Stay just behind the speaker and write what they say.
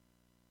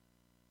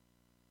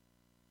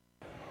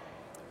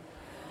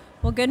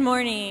Well, good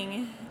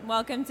morning.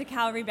 Welcome to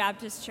Calvary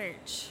Baptist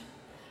Church.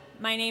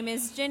 My name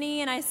is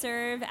Jenny, and I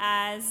serve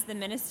as the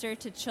minister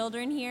to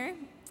children here.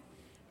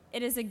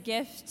 It is a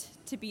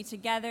gift to be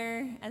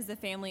together as the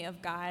family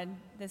of God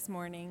this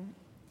morning.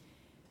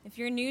 If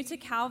you're new to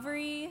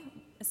Calvary,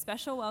 a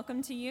special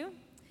welcome to you.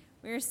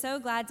 We are so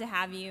glad to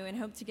have you and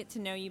hope to get to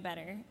know you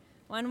better.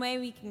 One way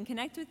we can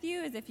connect with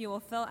you is if you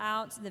will fill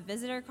out the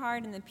visitor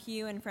card in the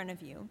pew in front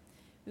of you.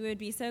 We would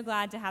be so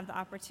glad to have the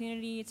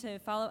opportunity to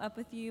follow up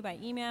with you by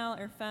email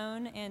or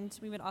phone, and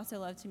we would also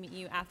love to meet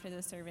you after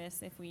the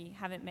service if we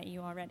haven't met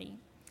you already.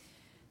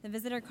 The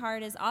visitor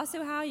card is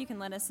also how you can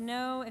let us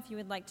know if you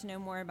would like to know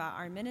more about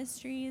our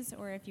ministries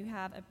or if you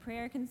have a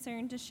prayer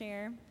concern to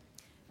share.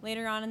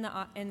 Later on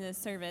in the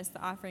service,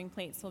 the offering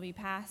plates will be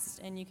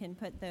passed, and you can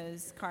put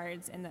those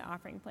cards in the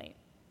offering plate.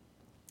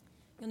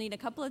 You'll need a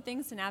couple of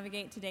things to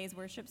navigate today's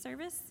worship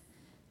service.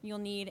 You'll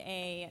need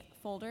a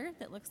folder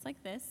that looks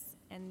like this,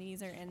 and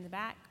these are in the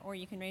back, or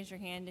you can raise your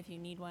hand if you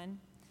need one.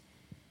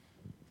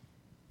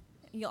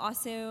 You'll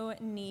also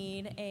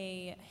need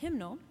a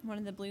hymnal, one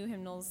of the blue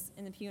hymnals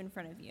in the pew in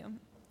front of you.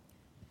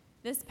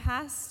 This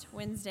past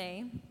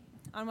Wednesday,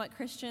 on what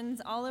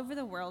Christians all over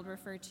the world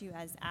refer to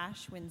as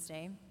Ash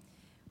Wednesday,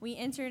 we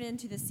entered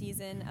into the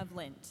season of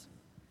Lent.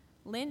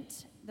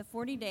 Lent, the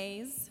 40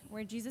 days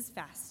where Jesus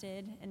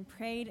fasted and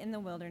prayed in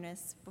the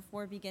wilderness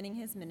before beginning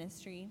his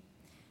ministry,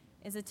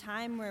 is a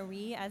time where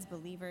we as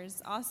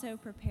believers also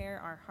prepare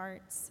our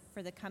hearts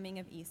for the coming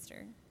of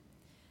Easter.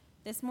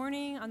 This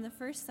morning, on the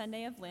first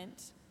Sunday of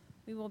Lent,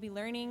 we will be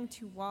learning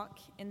to walk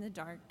in the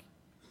dark,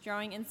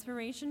 drawing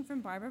inspiration from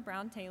Barbara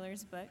Brown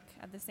Taylor's book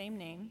of the same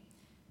name,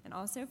 and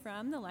also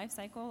from the life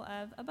cycle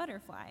of a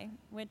butterfly,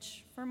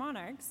 which for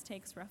monarchs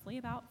takes roughly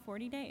about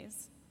 40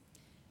 days.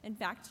 In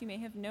fact, you may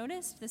have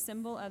noticed the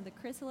symbol of the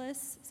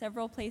chrysalis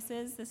several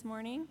places this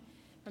morning,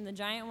 from the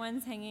giant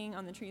ones hanging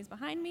on the trees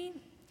behind me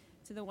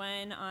to the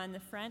one on the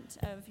front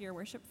of your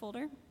worship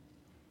folder.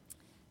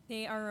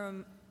 They are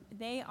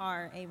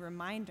a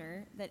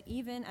reminder that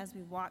even as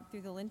we walk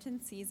through the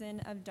Lenten season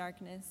of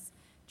darkness,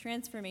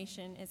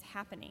 transformation is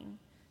happening.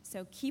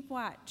 So keep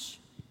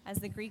watch, as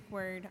the Greek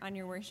word on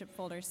your worship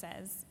folder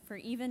says, for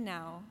even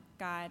now,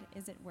 God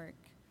is at work.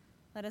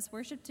 Let us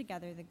worship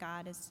together the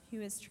God who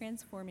is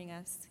transforming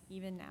us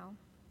even now.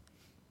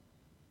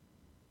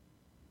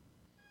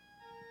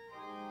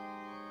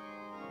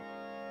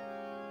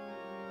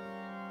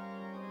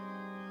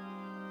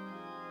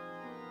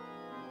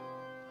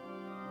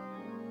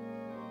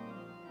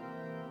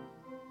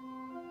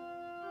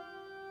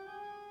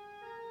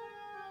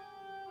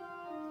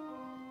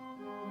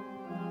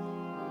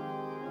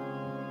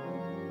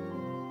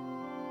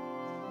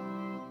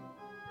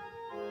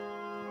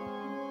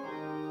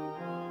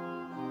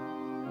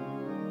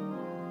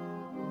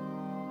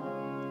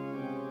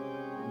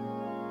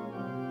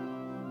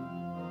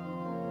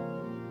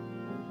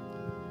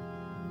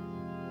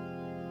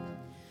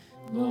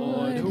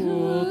 Lord,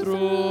 who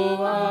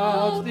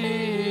throughout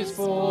these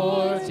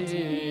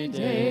 40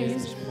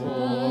 days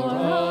for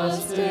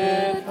us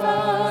did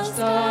fast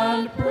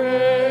and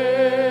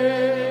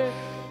pray,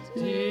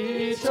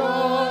 teach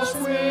us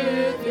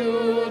with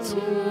you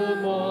to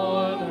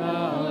mourn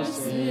our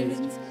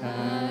sins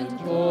and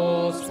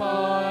close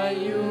by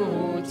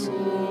you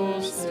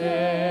to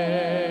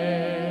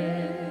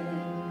stay.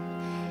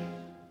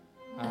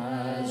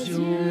 As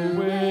you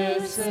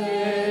with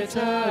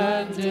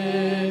Satan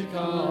did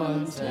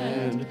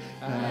contend,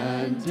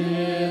 and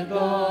did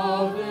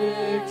the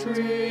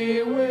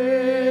victory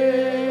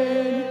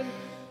win,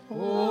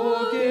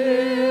 oh,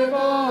 give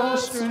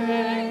us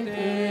strength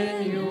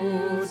in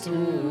you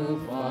to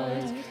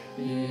fight,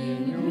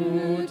 in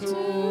you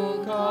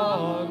to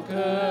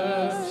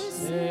conquer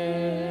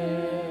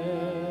sin.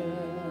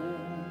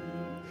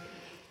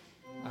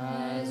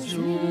 As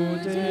you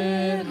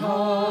did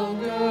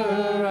hunger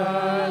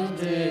and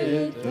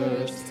did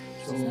thirst,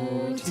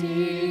 so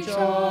teach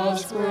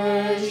us,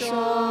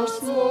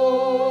 gracious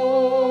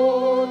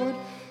Lord,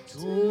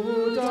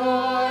 to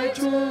die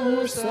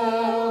to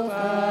self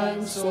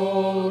and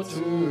so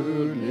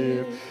to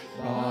live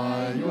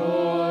by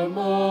your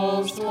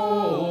most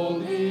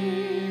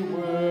holy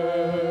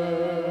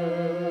word.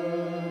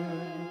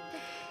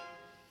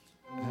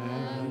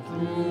 And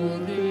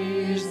through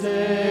these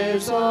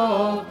days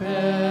of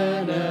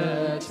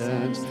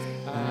penitence,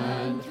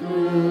 and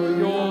through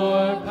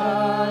your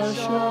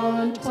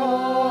passion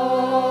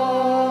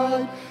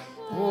tide,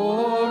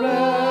 forevermore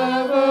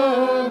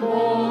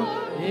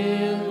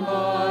in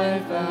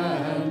life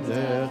and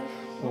death,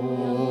 O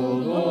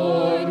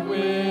Lord,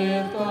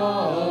 with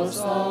us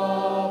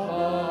abide.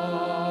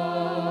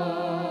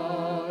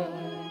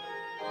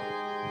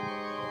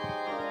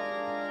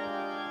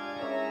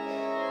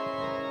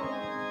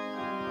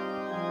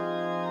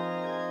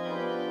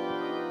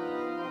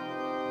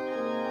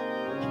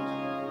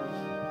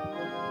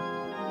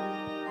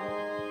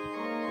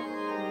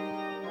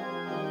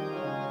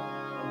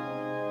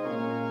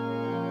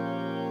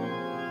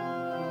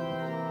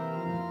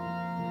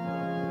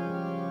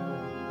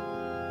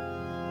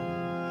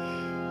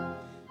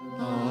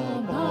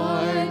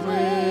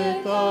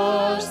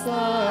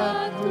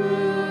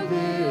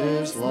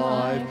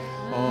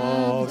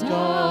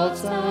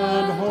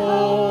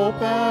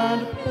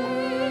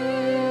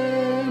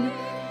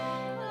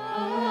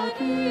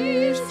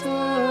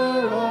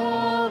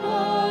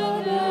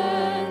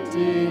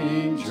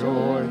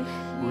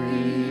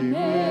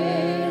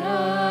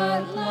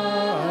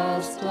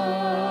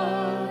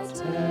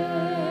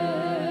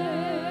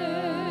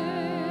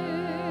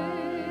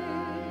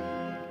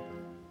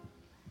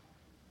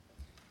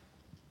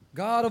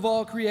 God of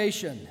all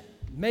creation,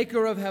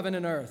 maker of heaven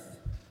and earth,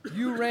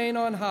 you reign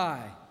on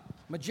high,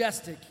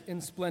 majestic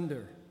in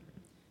splendor.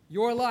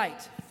 Your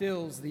light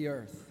fills the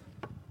earth.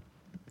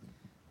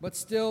 But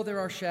still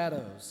there are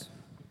shadows,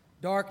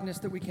 darkness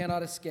that we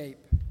cannot escape.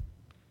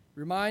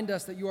 Remind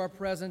us that you are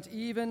present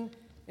even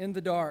in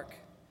the dark,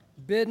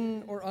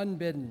 bidden or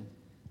unbidden,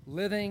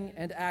 living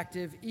and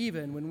active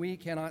even when we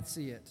cannot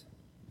see it.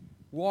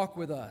 Walk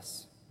with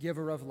us,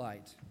 giver of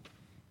light.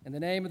 In the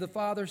name of the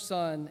Father,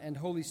 Son, and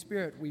Holy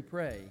Spirit we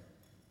pray.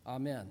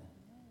 Amen.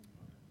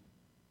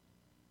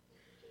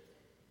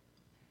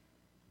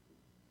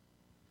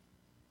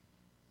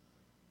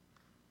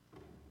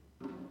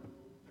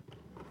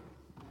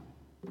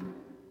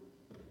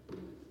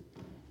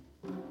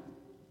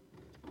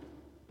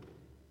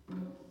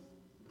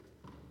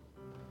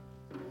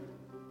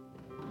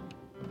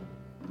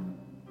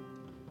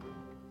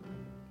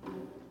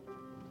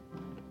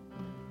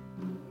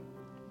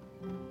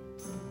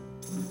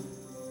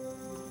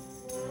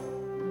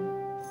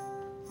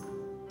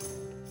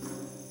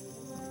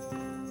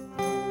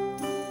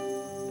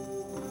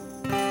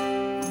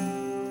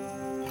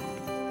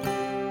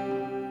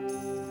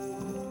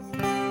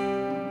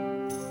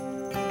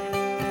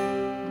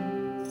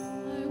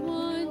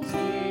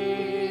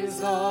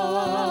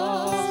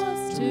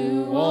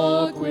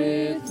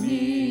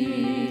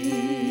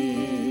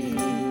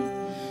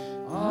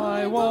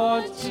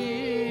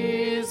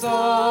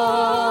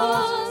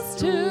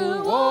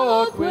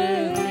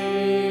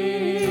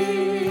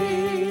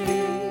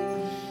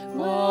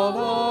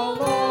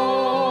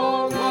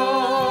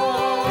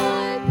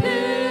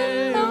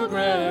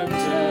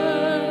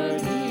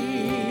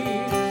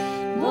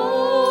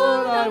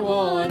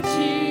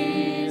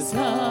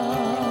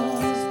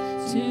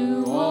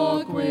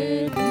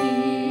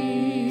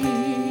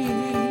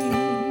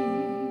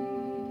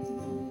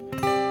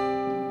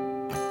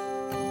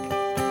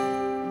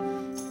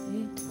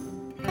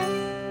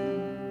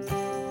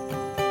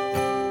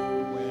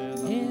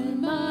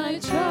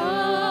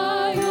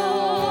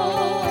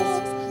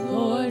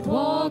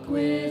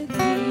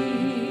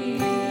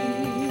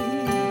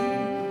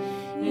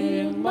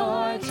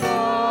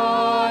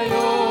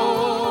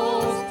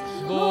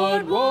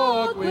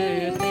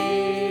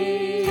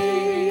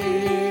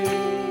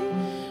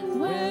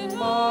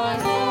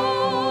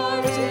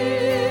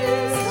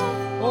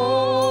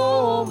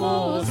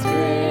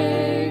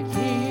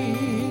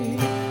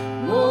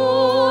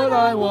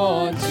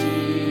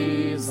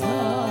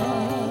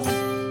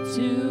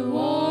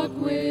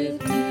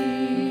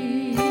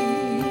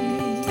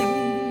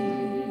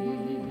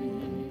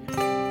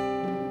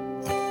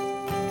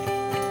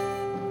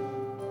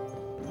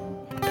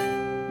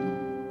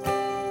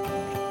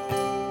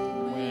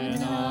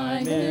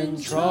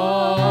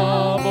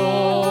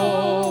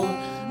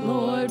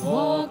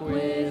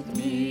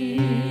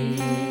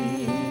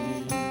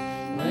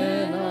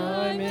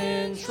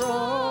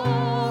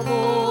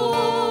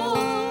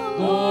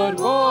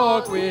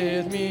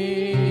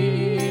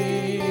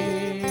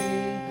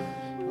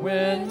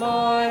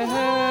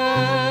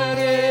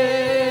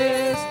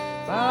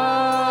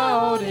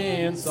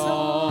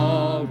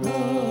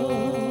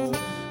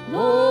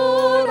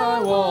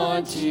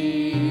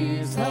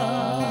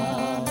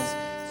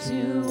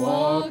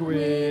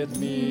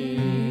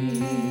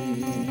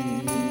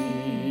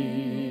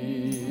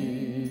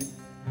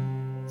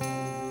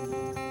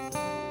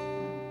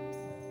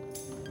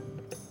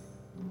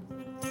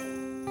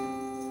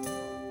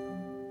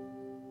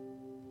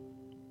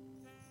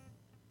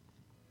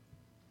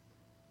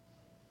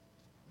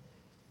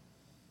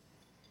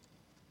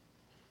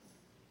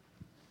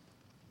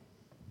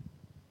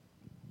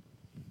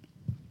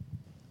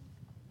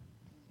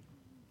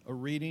 A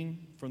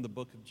reading from the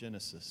book of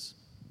Genesis.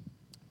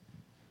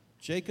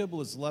 Jacob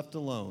was left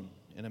alone,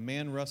 and a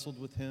man wrestled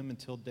with him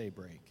until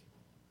daybreak.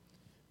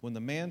 When the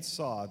man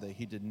saw that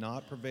he did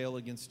not prevail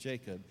against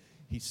Jacob,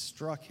 he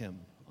struck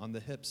him on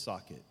the hip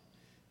socket,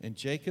 and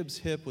Jacob's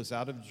hip was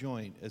out of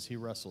joint as he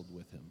wrestled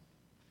with him.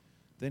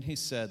 Then he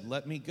said,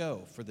 "Let me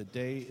go, for the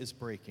day is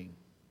breaking."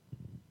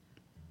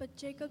 But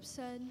Jacob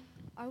said,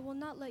 "I will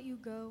not let you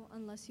go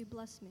unless you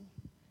bless me."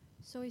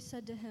 So he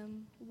said to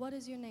him, "What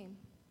is your name?"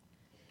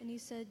 And he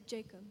said,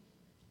 "Jacob."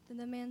 Then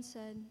the man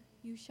said,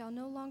 "You shall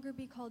no longer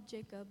be called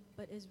Jacob,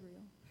 but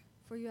Israel,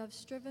 for you have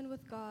striven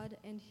with God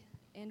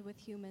and with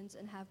humans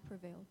and have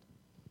prevailed."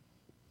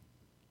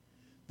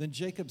 Then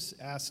Jacob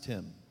asked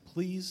him,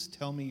 "Please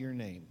tell me your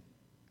name."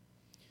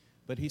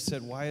 But he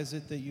said, "Why is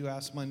it that you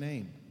ask my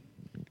name?"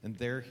 And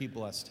there he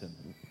blessed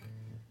him.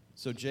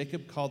 So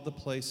Jacob called the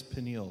place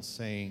Peniel,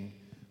 saying,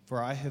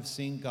 "For I have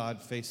seen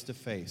God face to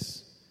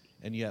face,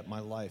 and yet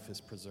my life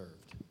is preserved."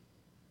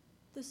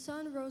 The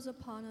sun rose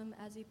upon him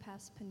as he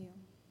passed Peniel,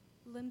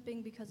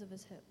 limping because of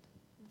his hip.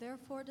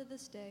 Therefore, to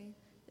this day,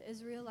 the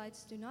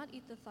Israelites do not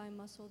eat the thigh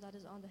muscle that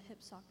is on the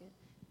hip socket,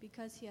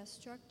 because he has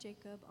struck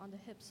Jacob on the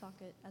hip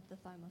socket at the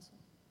thigh muscle.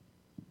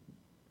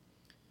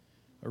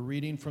 A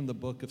reading from the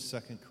book of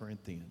 2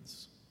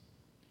 Corinthians.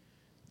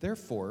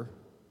 Therefore,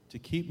 to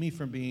keep me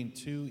from being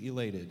too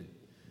elated,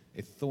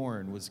 a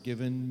thorn was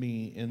given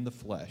me in the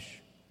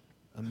flesh,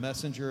 a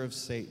messenger of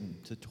Satan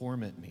to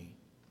torment me,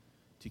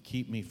 to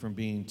keep me from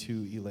being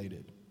too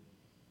elated.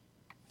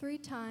 3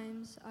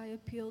 times I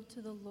appealed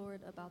to the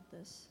Lord about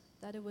this,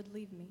 that it would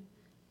leave me.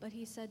 But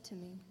he said to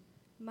me,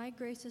 "My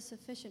grace is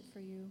sufficient for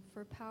you,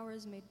 for power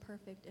is made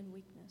perfect in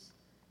weakness.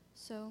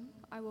 So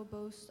I will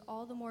boast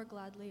all the more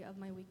gladly of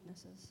my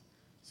weaknesses,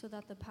 so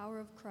that the power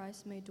of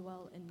Christ may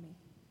dwell in me."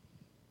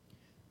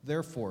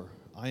 Therefore,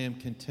 I am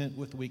content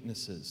with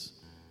weaknesses,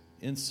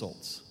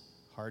 insults,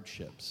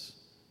 hardships,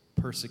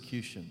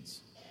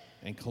 persecutions,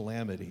 and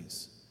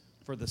calamities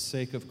for the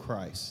sake of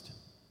Christ.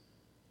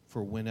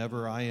 For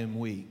whenever I am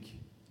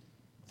weak,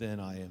 then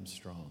I am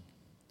strong.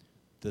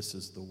 This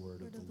is the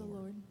word of the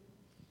Lord.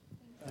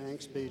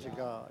 Thanks be to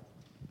God.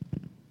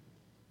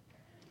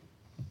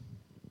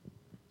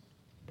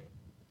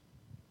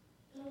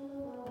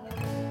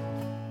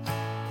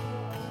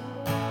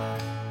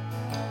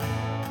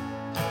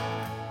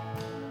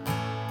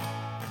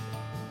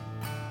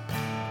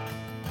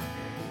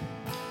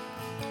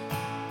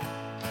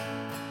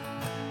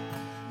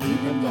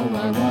 Even though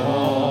I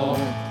walk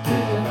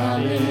through the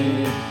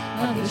valley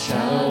of the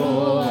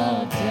shadow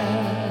of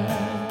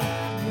death,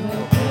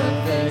 your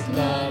perfect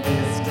love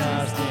is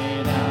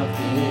casting out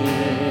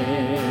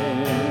fear.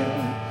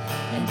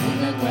 And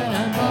even when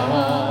I'm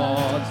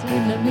caught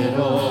in the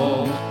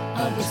middle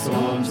of the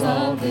storms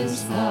of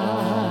this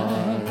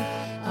life,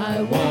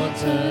 I won't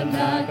turn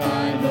back,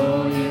 I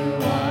know you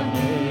are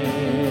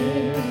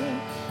near.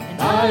 And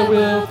I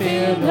will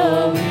fear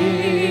no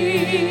evil.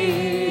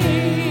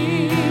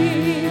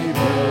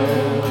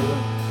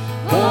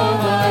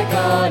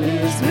 God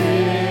is with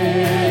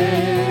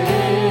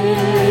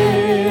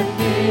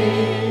me,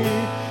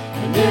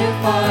 and if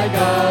my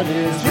God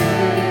is with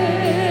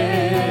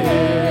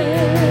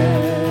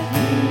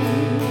me,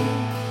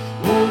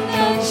 whom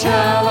then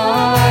shall I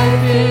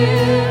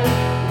fear?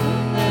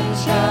 Whom then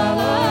shall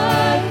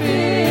I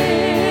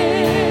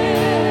fear?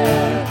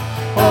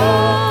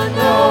 Oh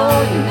no,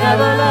 you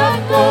never let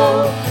go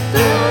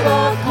through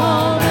the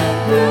calm and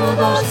through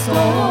the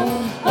storm.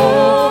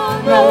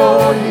 Oh no,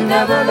 you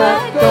never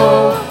let go.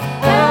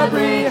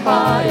 Every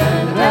high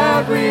and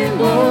every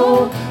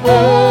low.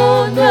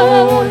 Oh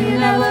no, you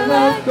never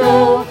let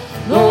go.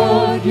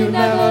 Lord, you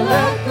never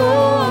let go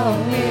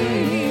of me.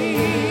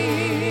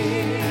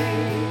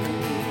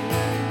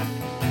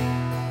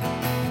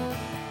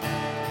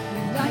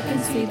 And I can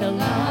see the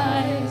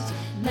light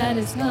that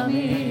is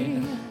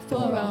coming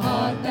for a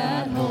heart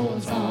that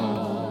holds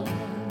on.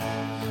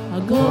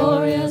 A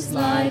glorious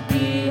light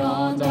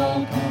beyond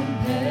all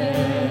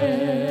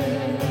compare.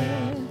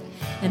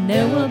 And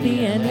there will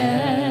be an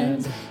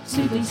end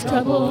to these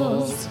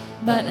troubles,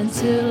 but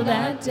until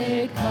that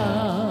day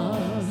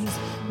comes,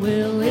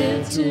 we'll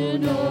live to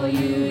know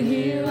you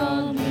here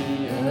on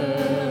the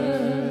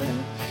earth.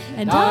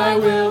 And I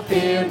will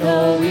fear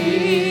no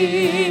evil,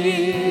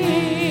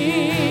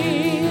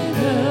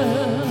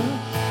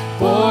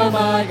 for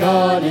my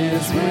God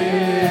is with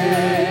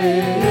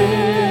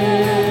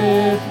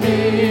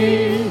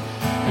me.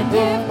 And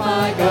if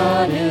my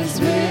God is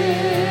with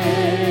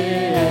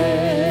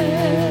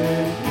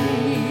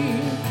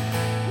me,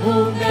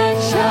 whom then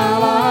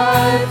shall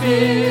I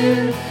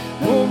fear?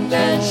 Whom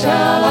then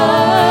shall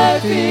I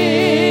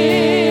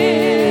fear?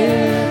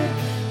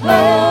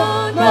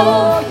 Oh no,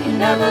 you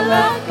never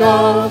let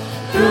go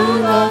through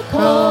the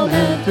calm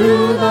and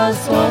through the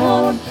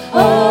storm.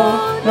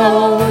 Oh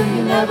no,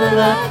 you never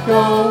let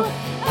go.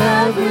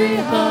 Every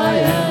high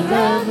and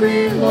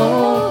every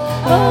low.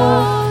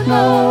 Oh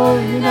no,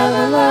 you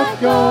never let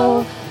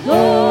go.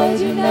 Lord,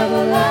 you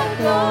never let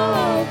go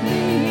of me.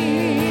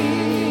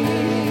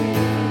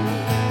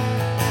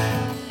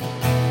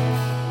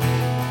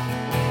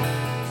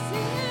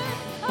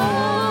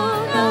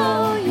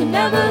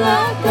 Never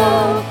let go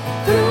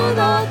through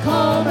the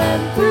calm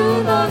and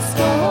through the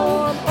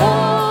storm.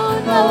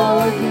 Oh no,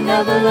 you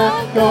never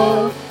let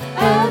go.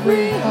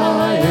 Every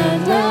high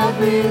and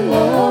every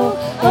low.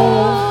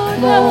 Oh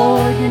no,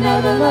 you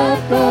never let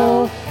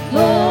go.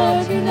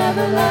 Lord, you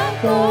never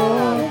let go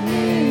of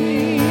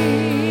me.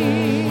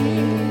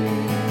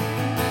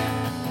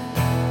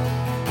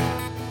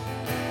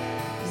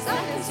 'Cause I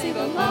can see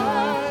the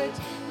light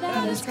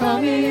that is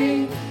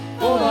coming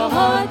for the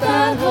heart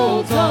that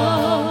holds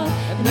on.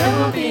 And there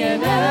will be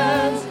an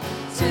end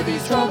to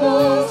these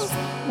troubles,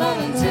 but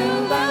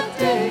until that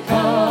day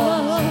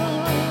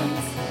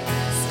comes,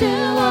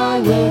 still I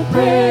will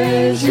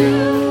praise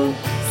you,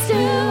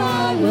 still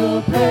I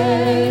will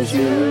praise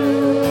you.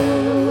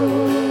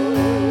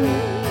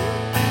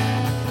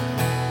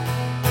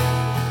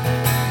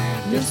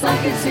 Just I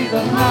can see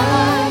the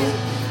light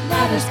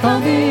that is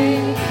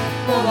coming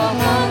for the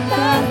heart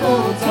that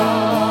holds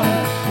on.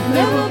 And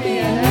there will be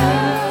an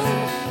end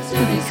to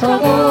these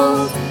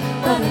troubles,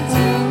 but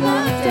until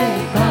that day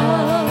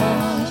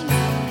comes,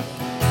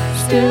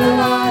 still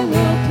I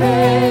will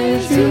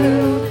praise you,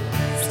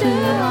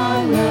 still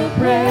I will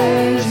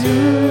praise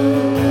you.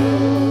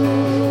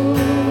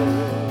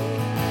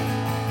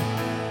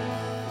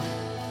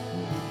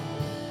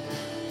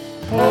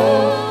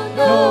 Oh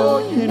no,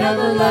 you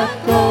never let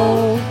go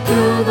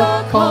through the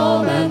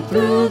calm and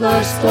through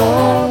the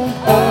storm.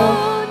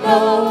 Oh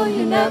no,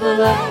 you never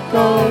let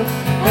go.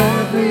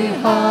 Every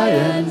high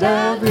and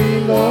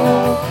every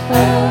low.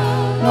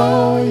 Oh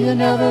no, you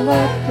never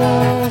let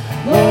go.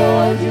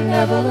 Lord, you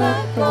never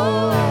let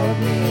go of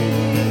me.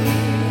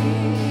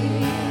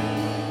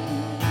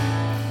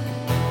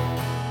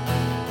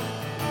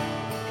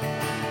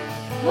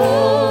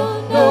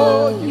 Oh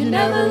no, you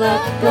never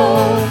let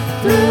go.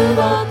 Through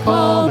the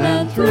calm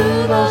and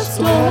through the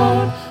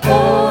storm.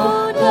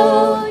 Oh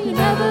no, you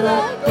never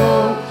let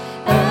go.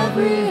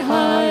 Every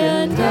high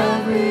and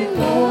every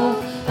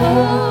low.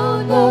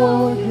 Oh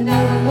no, you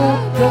never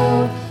let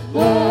go.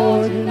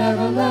 Lord, you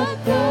never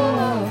let go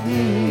of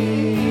me.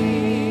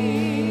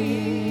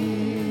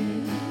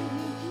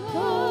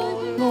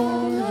 Lord,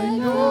 Lord, I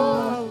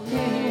know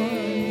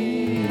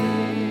me.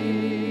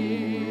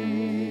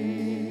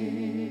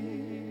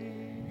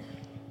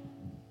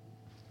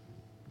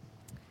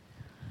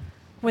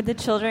 Would the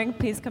children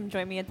please come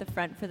join me at the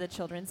front for the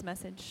children's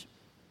message?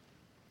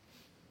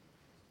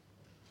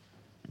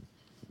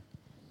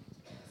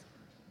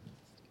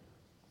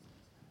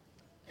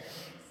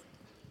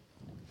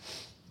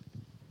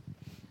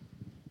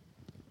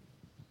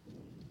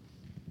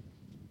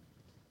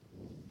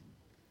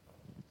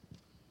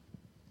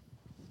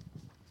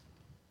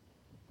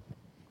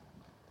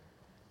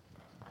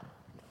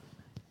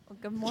 Well,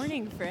 good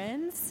morning,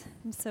 friends.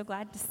 I'm so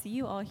glad to see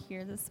you all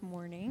here this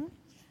morning.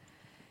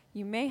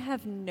 You may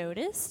have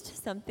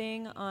noticed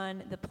something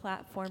on the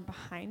platform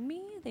behind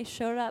me. They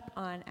showed up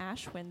on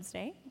Ash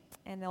Wednesday,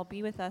 and they'll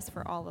be with us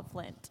for all of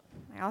Lent.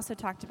 I also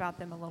talked about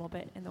them a little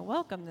bit in the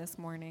welcome this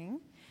morning,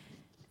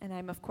 and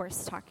I'm, of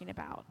course, talking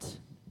about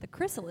the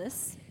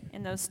chrysalis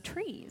in those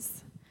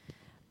trees.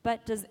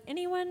 But does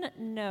anyone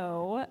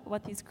know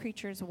what these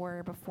creatures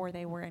were before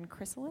they were in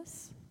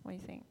chrysalis? What do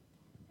you think?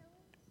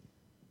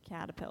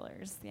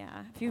 Caterpillars,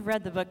 yeah. If you've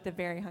read the book, The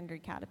Very Hungry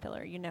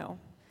Caterpillar, you know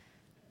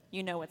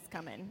what's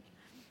coming.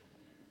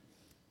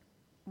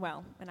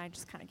 Well, and I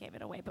just kind of gave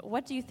it away. But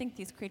what do you think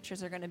these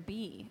creatures are going to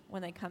be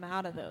when they come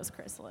out of those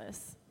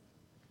chrysalis?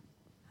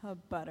 A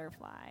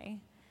butterfly.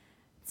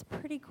 It's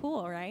pretty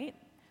cool, right?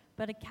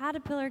 But a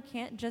caterpillar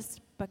can't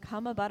just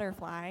become a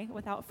butterfly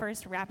without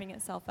first wrapping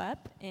itself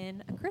up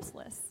in a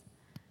chrysalis.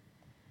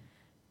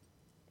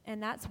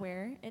 And that's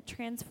where it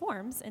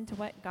transforms into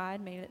what God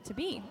made it to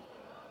be.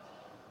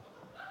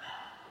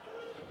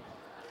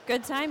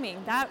 Good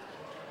timing. That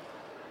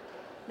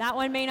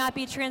one may not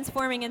be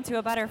transforming into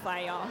a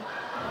butterfly, y'all.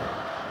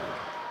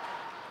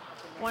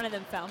 One of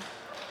them fell.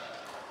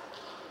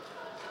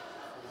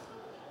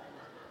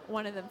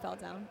 One of them fell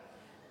down.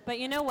 But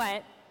you know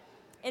what?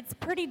 It's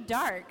pretty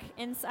dark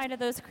inside of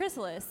those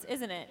chrysalis,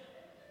 isn't it?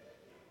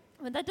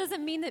 But that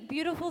doesn't mean that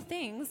beautiful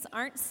things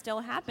aren't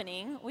still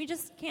happening. We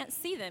just can't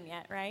see them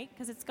yet, right?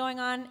 Because it's going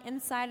on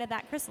inside of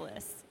that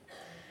chrysalis.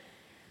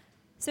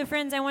 So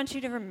friends, I want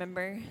you to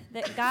remember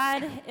that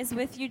God is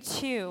with you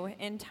too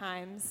in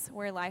times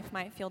where life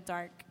might feel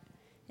dark,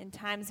 in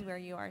times where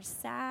you are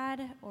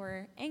sad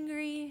or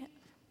angry,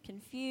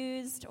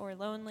 confused or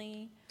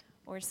lonely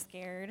or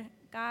scared.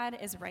 God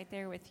is right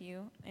there with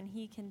you, and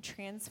he can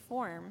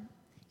transform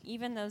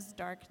even those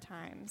dark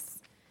times.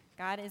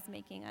 God is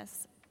making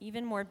us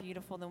even more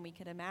beautiful than we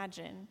could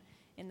imagine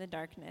in the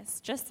darkness,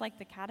 just like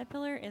the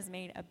caterpillar is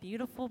made a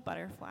beautiful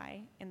butterfly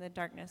in the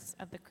darkness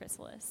of the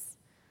chrysalis.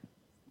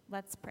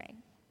 Let's pray.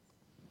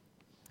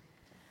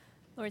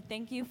 Lord,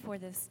 thank you for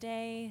this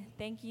day.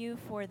 Thank you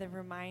for the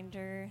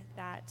reminder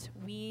that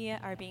we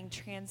are being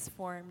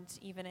transformed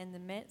even in the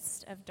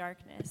midst of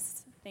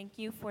darkness. Thank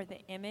you for the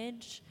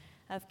image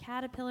of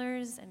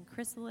caterpillars and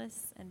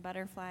chrysalis and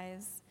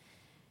butterflies.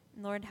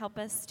 Lord, help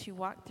us to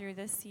walk through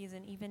this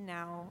season even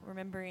now,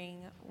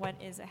 remembering what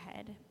is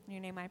ahead. In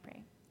your name I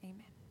pray.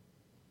 Amen.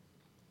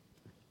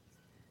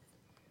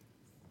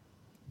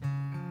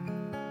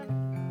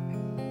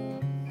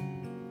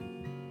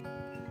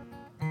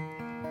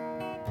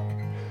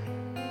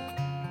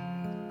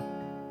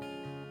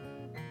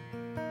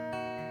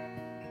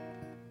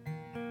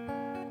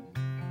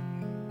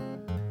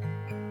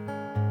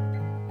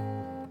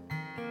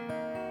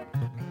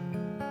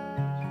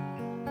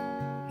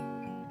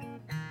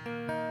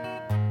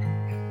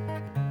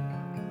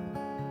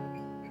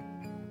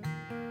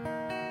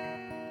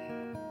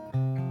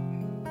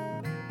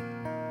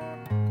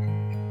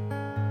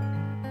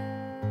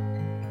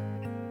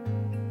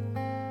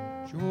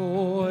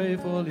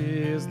 Joyful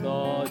is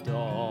the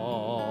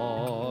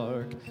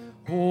dark,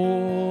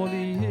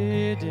 holy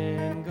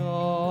hidden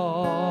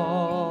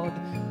God,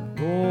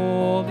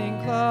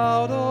 rolling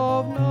cloud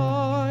of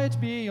night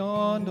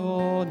beyond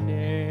all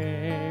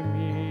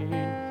naming,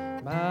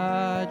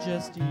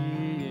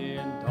 majesty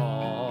in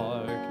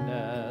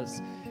darkness,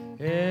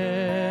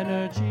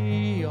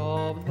 energy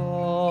of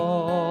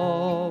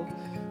love,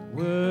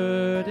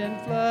 word and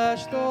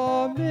flesh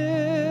the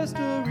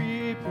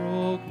mystery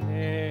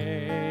proclaiming.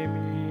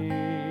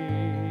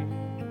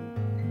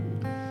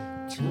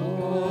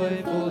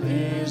 Joyful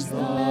is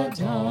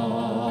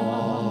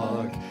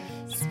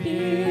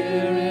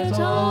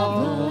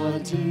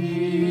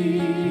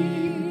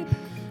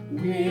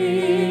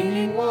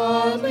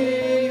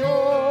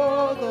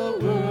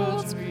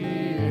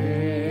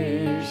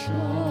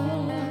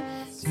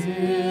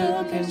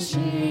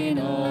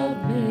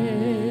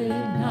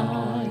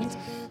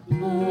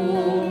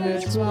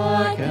lights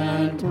black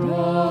and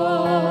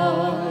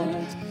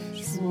bright,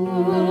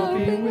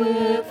 swooping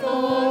with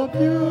the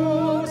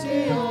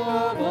beauty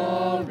of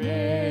a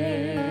raven.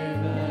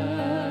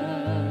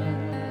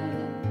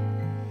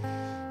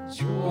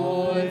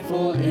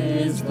 Joyful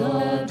is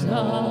the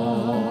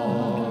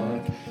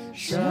dark,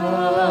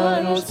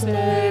 shadows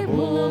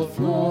stable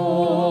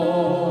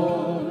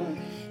floor,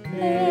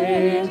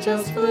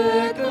 angels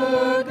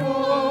flicker,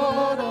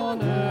 God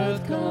on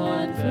earth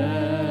confessing,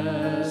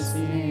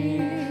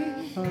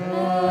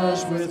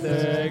 hush with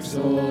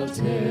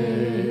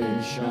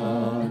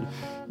exultation,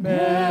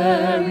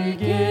 Mary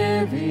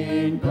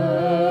giving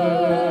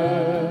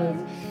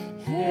birth,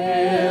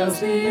 hails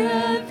the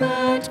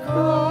infant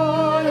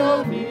cry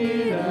of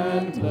need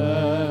and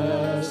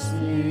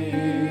blessing.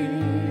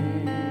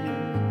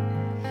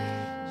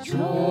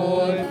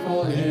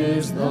 Joyful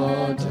is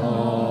the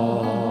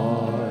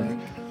dark,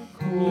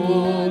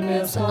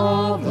 coolness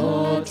of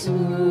the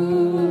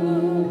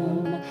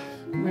tomb,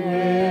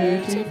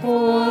 waiting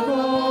for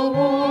the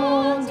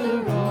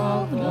wonder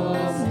of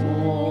the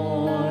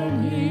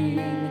morning.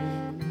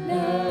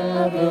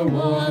 Never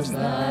was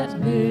that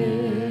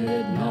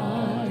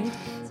midnight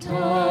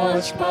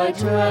touched by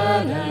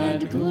dread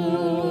and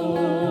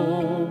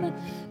gloom.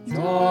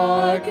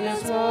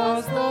 Darkness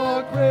was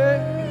the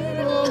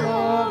cradle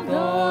of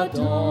the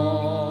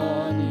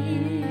dawning.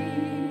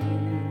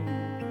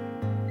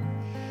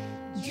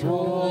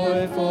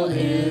 Joyful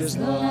is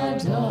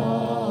the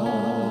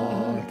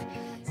dark,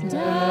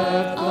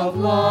 death of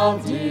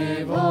love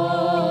divine,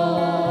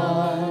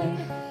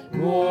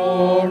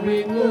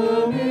 roaring,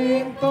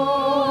 looming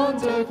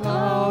thunder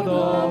cloud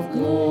of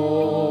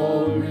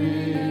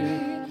glory,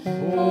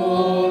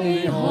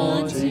 holy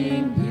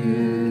haunting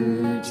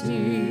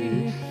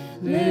beauty,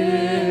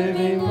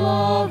 living,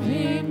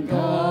 loving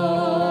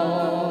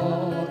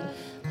God.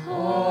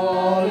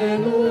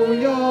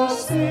 Hallelujah,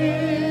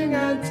 sing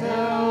and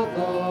tell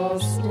the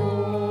story.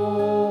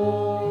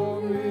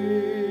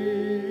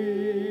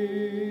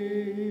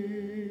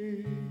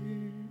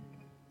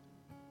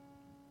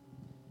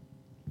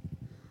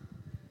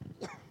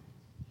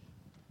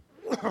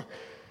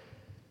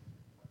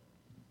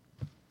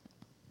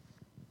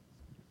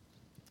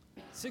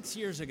 Six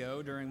years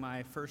ago, during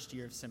my first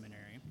year of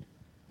seminary,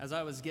 as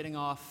I was getting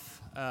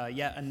off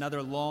yet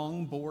another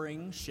long,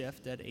 boring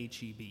shift at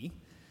HEB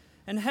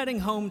and heading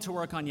home to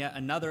work on yet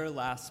another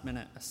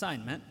last-minute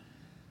assignment,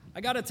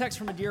 I got a text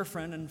from a dear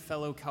friend and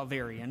fellow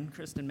Calvarian,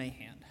 Kristen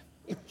Mayhand.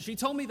 She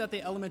told me that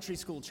the elementary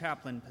school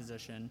chaplain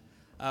position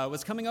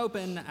was coming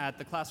open at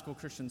the classical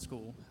Christian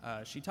school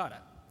she taught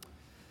at.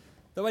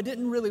 Though I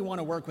didn't really want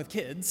to work with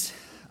kids,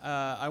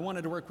 I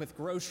wanted to work with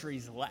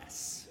groceries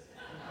less.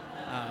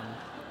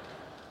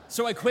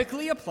 So I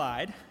quickly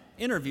applied,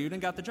 interviewed,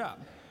 and got the job.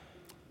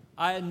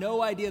 I had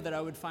no idea that I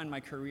would find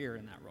my career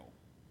in that role,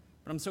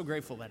 but I'm so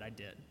grateful that I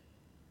did.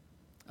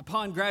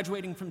 Upon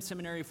graduating from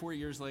seminary 4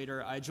 years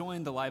later, I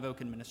joined the Live Oak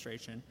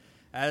administration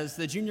as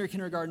the junior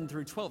kindergarten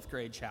through 12th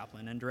grade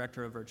chaplain and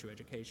director of virtue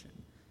education.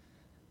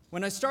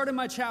 When I started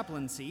my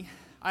chaplaincy,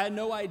 I had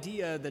no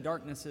idea the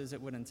darknesses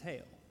it would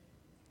entail.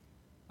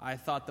 I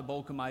thought the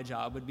bulk of my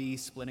job would be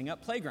splitting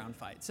up playground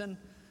fights, and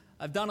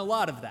I've done a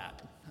lot of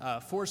that.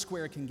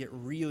 Foursquare can get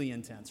really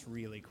intense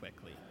really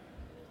quickly.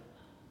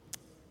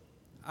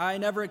 I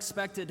never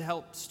expected to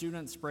help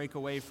students break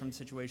away from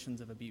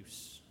situations of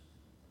abuse.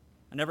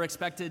 I never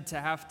expected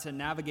to have to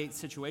navigate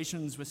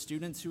situations with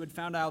students who had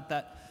found out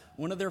that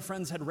one of their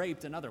friends had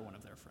raped another one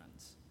of their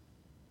friends.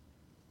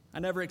 I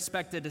never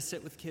expected to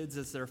sit with kids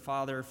as their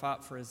father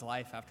fought for his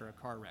life after a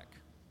car wreck.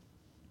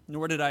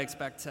 Nor did I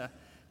expect to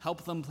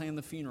help them plan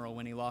the funeral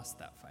when he lost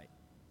that fight.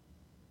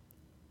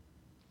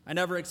 I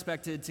never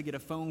expected to get a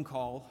phone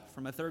call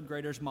from a third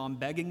grader's mom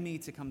begging me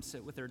to come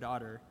sit with her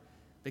daughter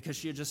because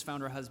she had just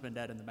found her husband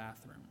dead in the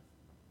bathroom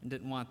and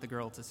didn't want the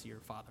girl to see her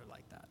father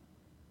like that.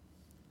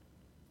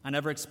 I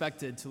never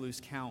expected to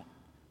lose count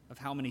of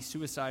how many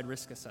suicide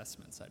risk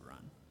assessments I'd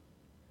run,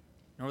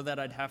 nor that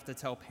I'd have to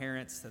tell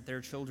parents that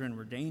their children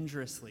were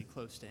dangerously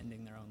close to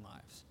ending their own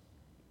lives.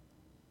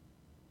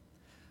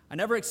 I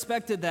never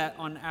expected that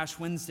on Ash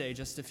Wednesday,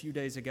 just a few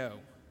days ago,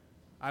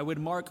 I would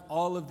mark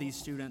all of these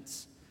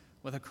students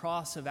with a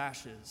cross of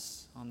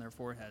ashes on their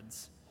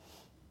foreheads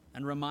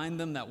and remind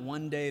them that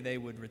one day they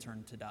would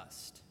return to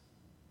dust.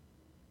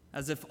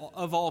 As if,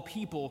 of all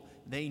people,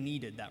 they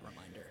needed that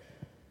reminder.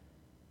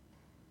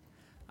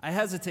 I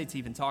hesitate to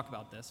even talk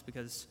about this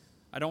because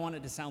I don't want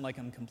it to sound like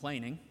I'm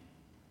complaining.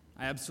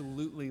 I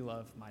absolutely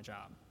love my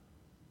job.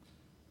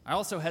 I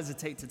also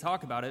hesitate to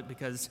talk about it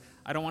because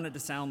I don't want it to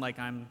sound like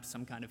I'm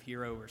some kind of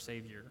hero or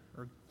savior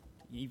or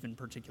even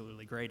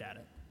particularly great at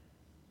it.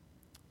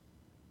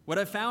 What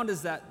I've found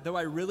is that though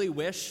I really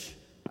wish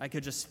I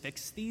could just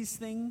fix these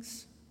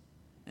things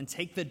and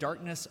take the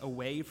darkness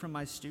away from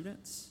my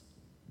students,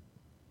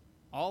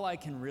 all I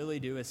can really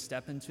do is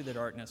step into the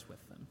darkness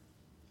with them.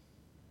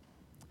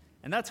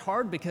 And that's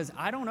hard because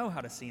I don't know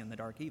how to see in the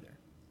dark either.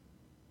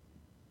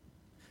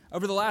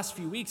 Over the last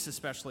few weeks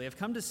especially, I've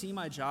come to see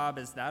my job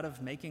as that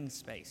of making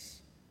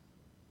space.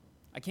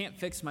 I can't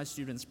fix my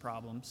students'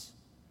 problems.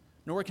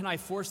 nor can I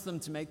force them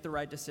to make the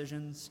right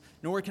decisions,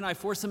 nor can I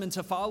force them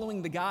into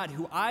following the God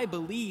who I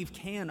believe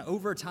can,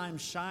 over time,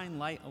 shine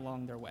light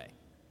along their way.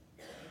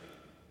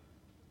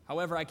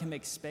 However, I can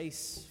make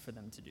space for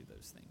them to do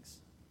those things.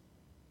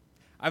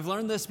 I've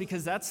learned this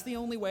because that's the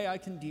only way I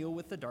can deal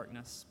with the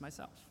darkness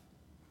myself.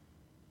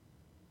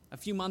 A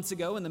few months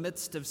ago, in the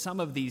midst of some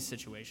of these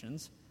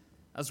situations,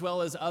 as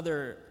well as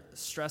other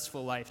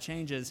stressful life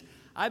changes,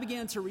 I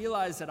began to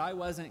realize that I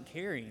wasn't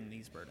carrying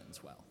these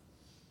burdens well.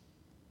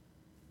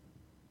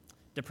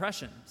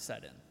 Depression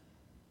set in,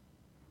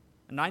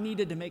 and I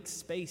needed to make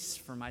space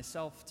for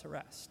myself to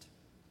rest.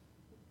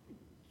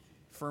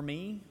 For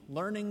me,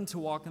 learning to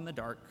walk in the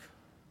dark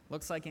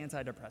looks like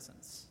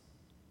antidepressants.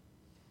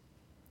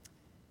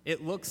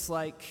 It looks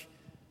like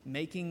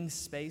making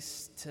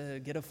space to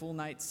get a full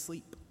night's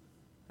sleep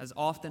as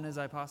often as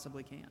I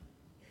possibly can.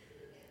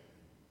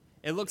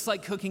 It looks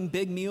like cooking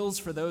big meals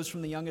for those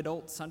from the young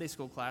adult Sunday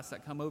school class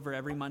that come over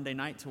every Monday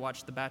night to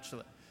watch The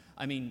Bachelor.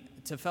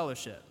 To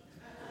fellowship.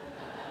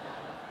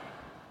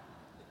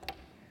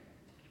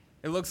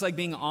 It looks like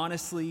being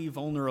honestly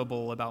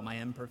vulnerable about my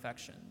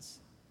imperfections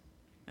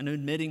and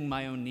admitting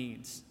my own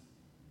needs.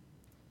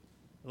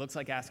 It looks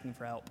like asking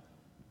for help.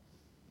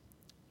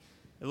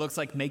 It looks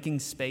like making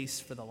space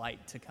for the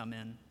light to come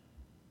in.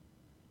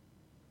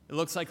 It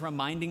looks like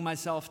reminding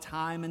myself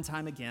time and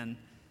time again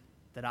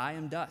that I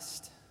am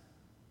dust.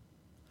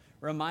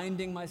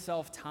 Reminding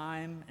myself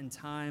time and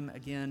time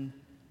again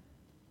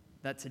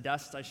that to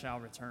dust I shall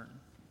return.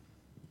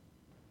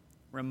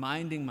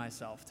 Reminding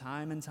myself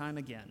time and time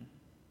again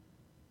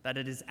that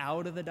it is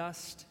out of the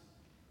dust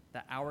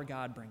that our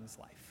God brings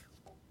life.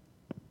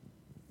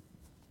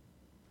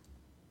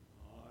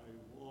 I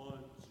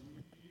want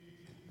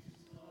Jesus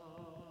to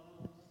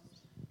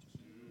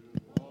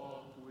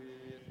walk with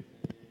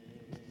me.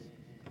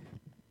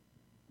 I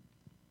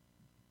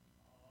want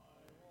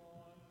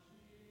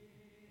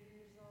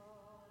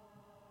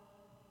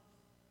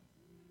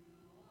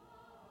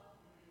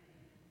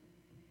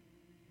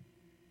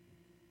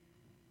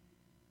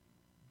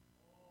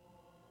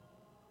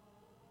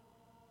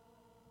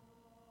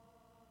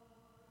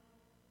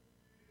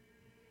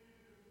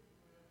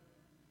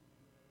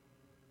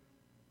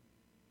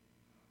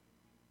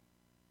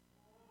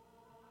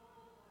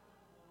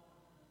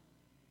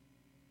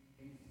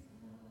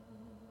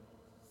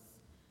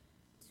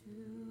Jesus to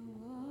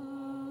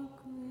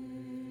walk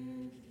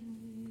with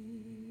me.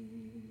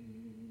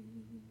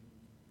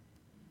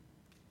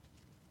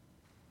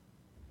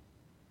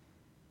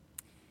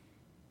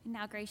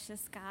 Now,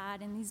 gracious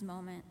God, in these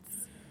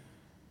moments,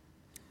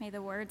 may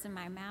the words of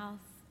my mouth,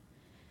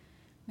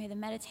 may the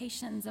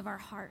meditations of our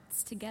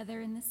hearts together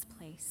in this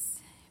place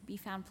be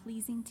found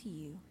pleasing to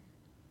you.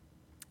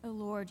 O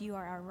Lord, you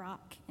are our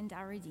rock and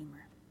our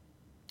Redeemer.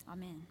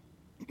 Amen.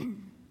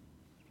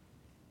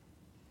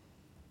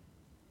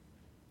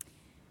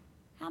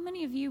 How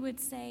many of you would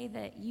say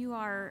that you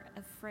are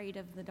afraid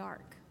of the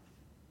dark?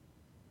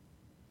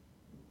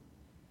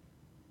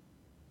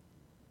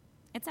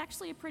 It's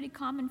actually a pretty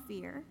common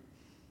fear,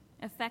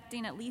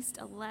 affecting at least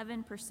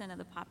 11% of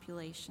the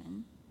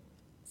population.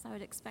 So I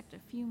would expect a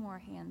few more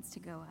hands to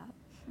go up.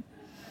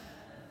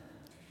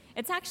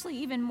 It's actually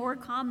even more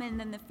common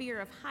than the fear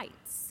of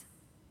heights.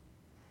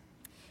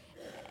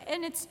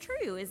 And it's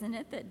true, isn't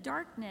it, that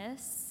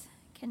darkness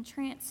can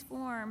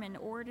transform an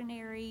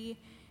ordinary,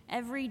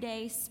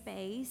 everyday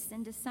space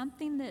into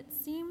something that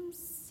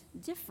seems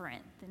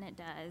different than it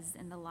does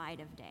in the light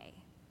of day.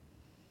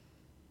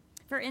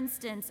 For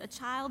instance, a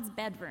child's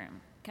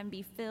bedroom can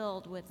be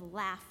filled with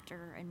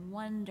laughter and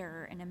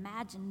wonder and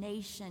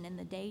imagination in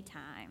the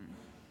daytime.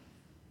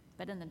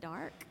 But in the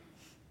dark,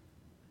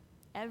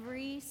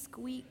 every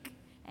squeak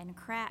and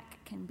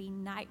crack can be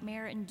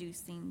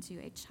nightmare-inducing to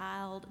a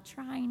child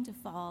trying to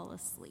fall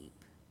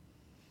asleep.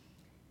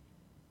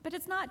 But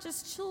it's not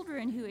just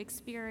children who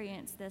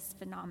experience this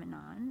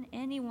phenomenon.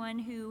 Anyone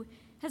who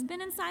has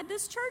been inside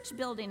this church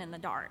building in the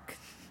dark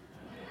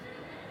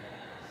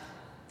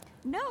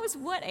knows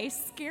what a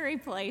scary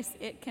place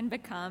it can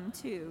become,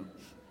 too.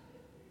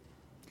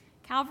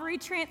 Calvary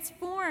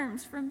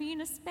transforms from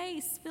being a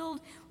space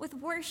filled with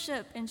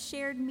worship and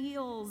shared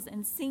meals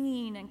and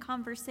singing and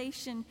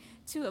conversation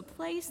to a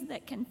place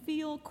that can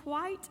feel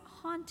quite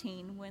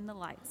haunting when the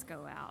lights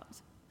go out.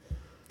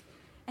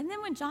 And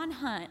then when John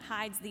Hunt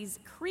hides these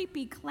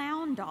creepy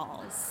clown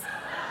dolls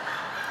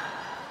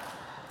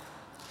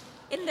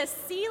in the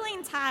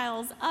ceiling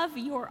tiles of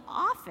your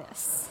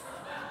office,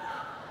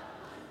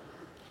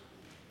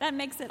 that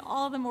makes it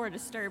all the more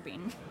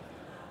disturbing.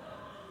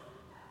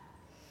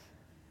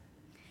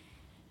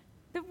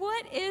 But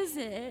what is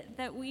it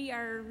that we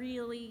are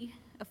really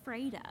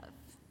afraid of?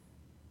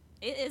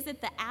 Is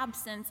it the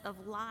absence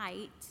of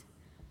light,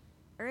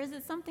 or is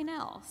it something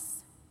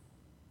else?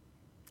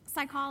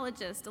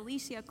 Psychologist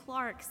Alicia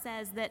Clark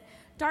says that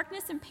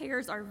darkness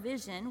impairs our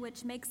vision,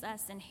 which makes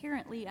us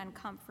inherently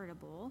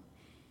uncomfortable.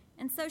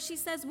 And so she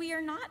says we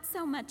are not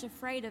so much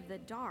afraid of the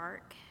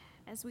dark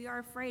as we are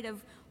afraid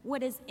of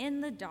what is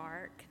in the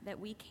dark that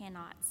we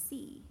cannot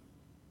see.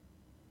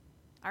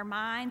 Our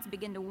minds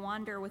begin to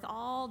wander with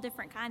all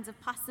different kinds of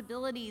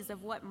possibilities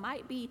of what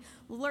might be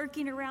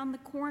lurking around the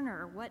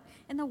corner, what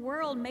in the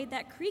world made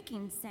that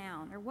creaking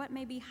sound, or what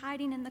may be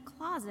hiding in the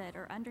closet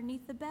or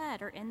underneath the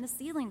bed or in the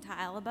ceiling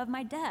tile above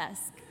my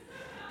desk.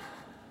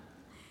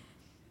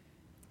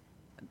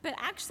 But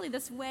actually,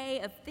 this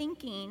way of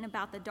thinking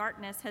about the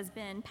darkness has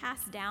been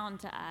passed down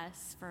to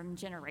us from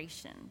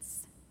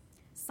generations.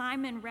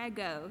 Simon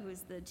Rego,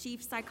 who's the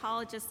chief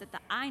psychologist at the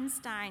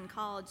Einstein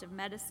College of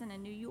Medicine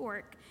in New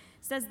York,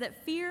 says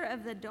that fear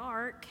of the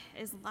dark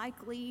is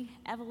likely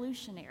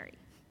evolutionary,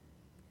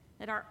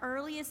 that our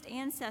earliest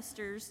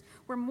ancestors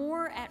were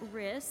more at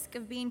risk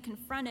of being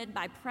confronted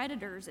by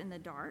predators in the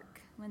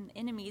dark when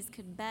enemies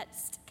could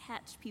best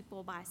catch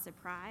people by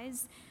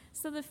surprise,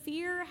 so the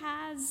fear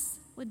has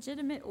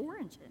legitimate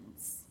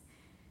origins.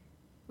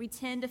 We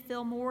tend to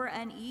feel more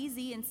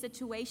uneasy in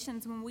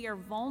situations when we are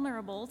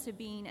vulnerable to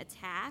being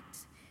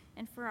attacked,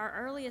 and for our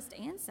earliest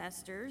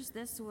ancestors,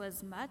 this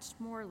was much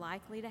more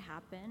likely to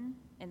happen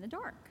in the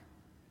dark,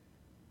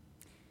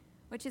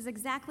 which is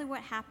exactly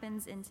what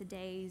happens in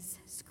today's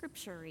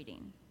scripture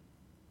reading,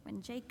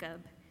 when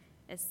Jacob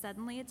is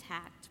suddenly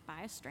attacked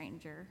by a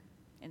stranger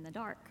in the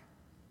dark.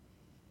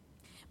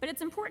 But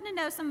it's important to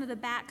know some of the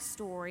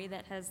backstory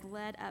that has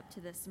led up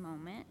to this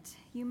moment.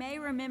 You may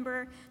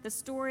remember the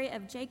story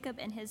of Jacob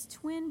and his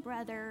twin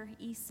brother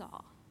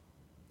Esau.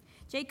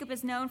 Jacob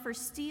is known for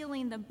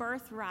stealing the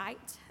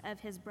birthright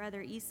of his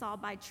brother Esau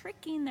by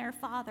tricking their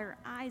father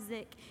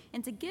Isaac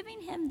into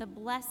giving him the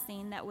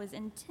blessing that was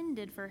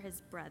intended for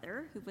his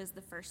brother, who was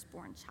the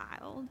firstborn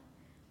child.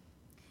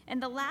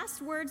 And the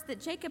last words that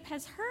Jacob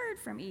has heard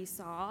from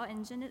Esau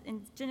in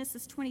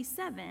Genesis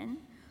 27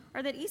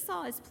 are that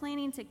Esau is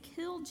planning to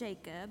kill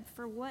Jacob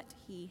for what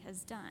he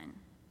has done.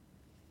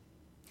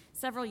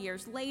 Several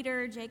years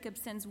later, Jacob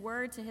sends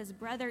word to his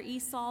brother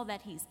Esau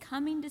that he's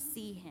coming to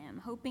see him,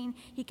 hoping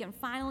he can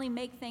finally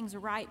make things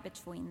right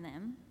between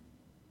them.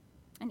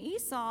 And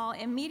Esau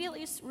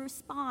immediately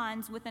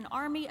responds with an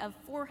army of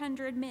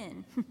 400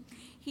 men.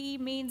 He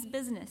means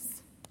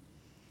business.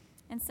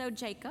 And so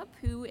Jacob,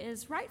 who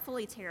is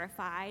rightfully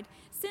terrified,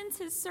 sends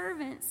his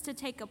servants to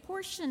take a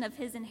portion of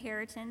his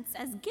inheritance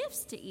as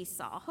gifts to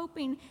Esau,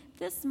 hoping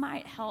this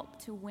might help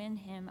to win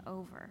him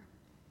over.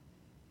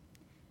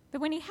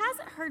 But when he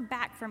hasn't heard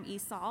back from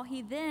Esau,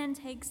 he then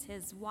takes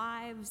his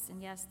wives,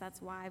 and yes,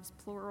 that's wives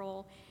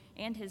plural,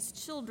 and his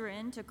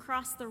children to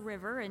cross the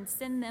river and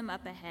send them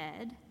up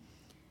ahead,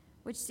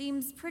 which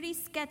seems pretty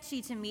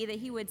sketchy to me that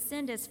he would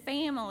send his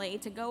family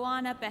to go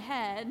on up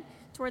ahead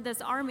toward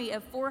this army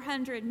of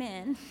 400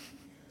 men.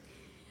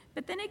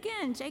 But then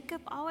again,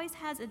 Jacob always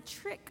has a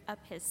trick up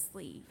his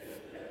sleeve.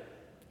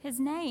 His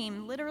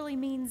name literally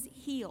means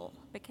heel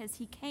because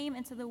he came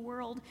into the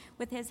world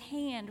with his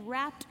hand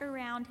wrapped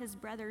around his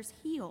brother's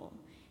heel,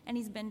 and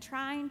he's been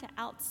trying to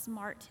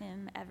outsmart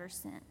him ever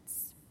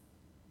since.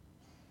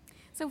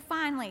 So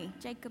finally,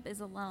 Jacob is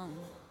alone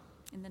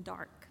in the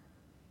dark,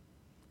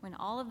 when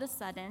all of a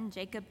sudden,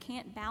 Jacob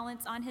can't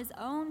balance on his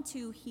own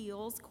two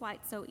heels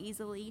quite so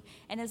easily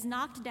and is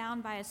knocked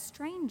down by a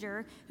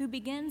stranger who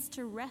begins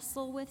to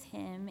wrestle with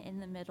him in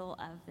the middle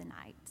of the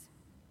night.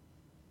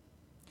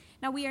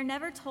 Now, we are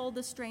never told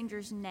the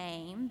stranger's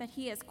name, but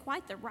he is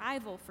quite the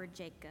rival for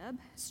Jacob,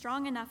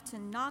 strong enough to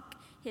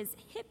knock his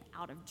hip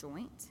out of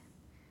joint.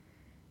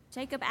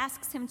 Jacob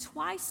asks him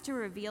twice to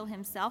reveal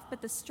himself,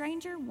 but the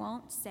stranger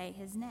won't say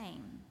his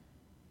name.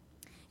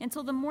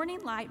 Until the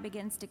morning light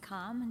begins to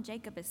come, and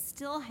Jacob is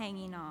still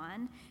hanging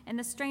on, and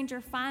the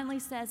stranger finally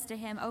says to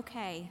him,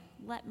 "Okay,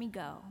 let me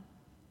go.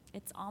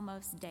 It's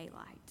almost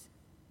daylight."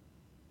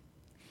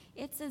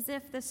 It's as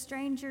if the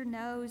stranger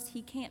knows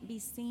he can't be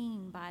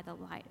seen by the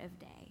light of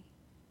day.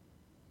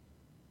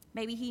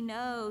 Maybe he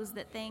knows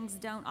that things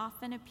don't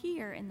often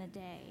appear in the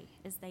day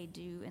as they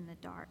do in the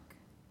dark.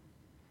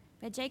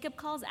 But Jacob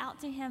calls out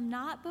to him,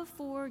 "Not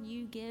before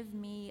you give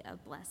me a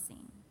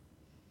blessing."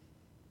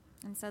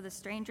 And so the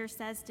stranger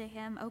says to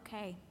him,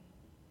 "Okay,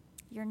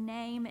 your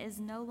name is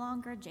no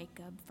longer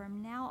Jacob.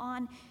 From now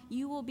on,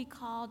 you will be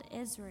called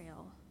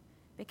Israel,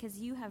 because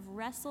you have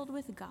wrestled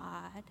with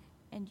God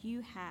and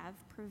you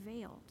have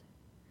prevailed."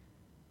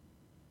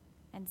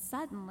 And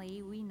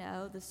suddenly we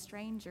know the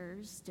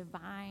stranger's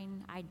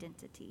divine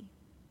identity.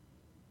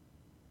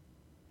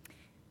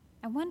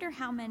 I wonder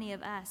how many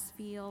of us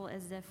feel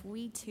as if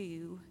we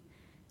too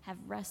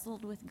have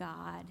wrestled with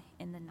God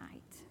in the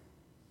night.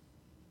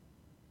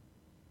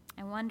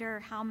 I wonder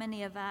how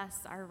many of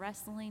us are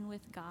wrestling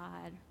with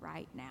God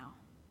right now.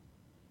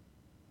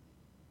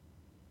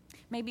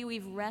 Maybe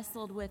we've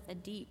wrestled with a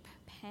deep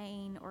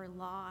pain or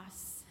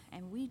loss,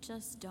 and we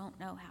just don't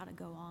know how to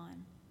go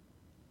on.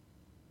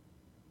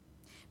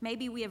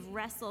 Maybe we have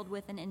wrestled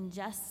with an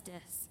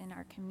injustice in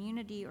our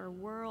community or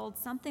world,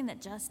 something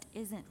that just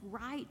isn't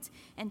right,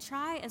 and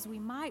try as we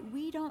might,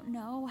 we don't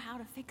know how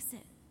to fix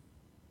it.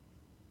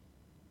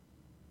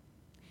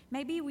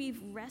 Maybe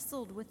we've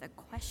wrestled with a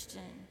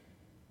question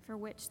for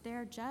which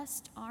there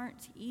just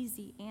aren't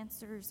easy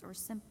answers or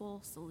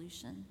simple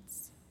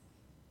solutions.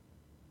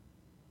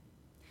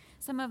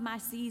 Some of my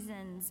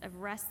seasons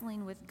of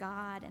wrestling with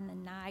God in the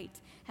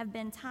night have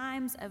been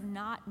times of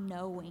not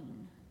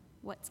knowing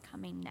what's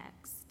coming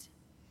next,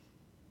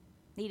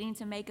 needing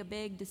to make a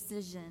big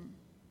decision,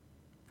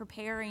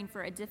 preparing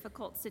for a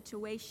difficult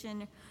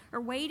situation, or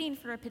waiting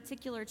for a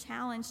particular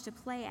challenge to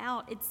play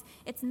out.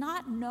 It's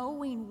not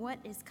knowing what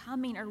is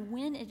coming or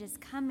when it is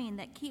coming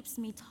that keeps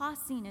me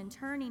tossing and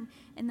turning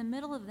in the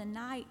middle of the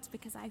night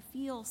because I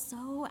feel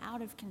so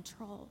out of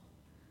control.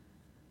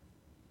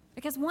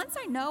 Because once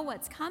I know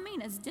what's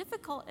coming, as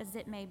difficult as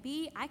it may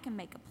be, I can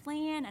make a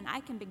plan and I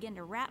can begin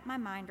to wrap my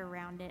mind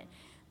around it.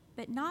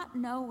 But not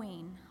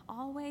knowing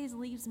always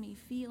leaves me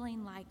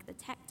feeling like the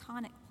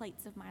tectonic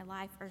plates of my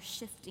life are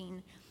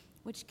shifting,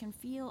 which can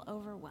feel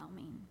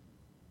overwhelming.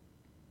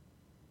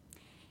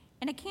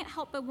 And I can't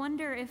help but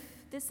wonder if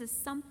this is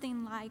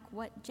something like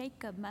what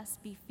Jacob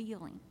must be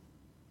feeling.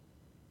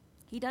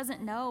 He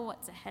doesn't know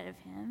what's ahead of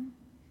him.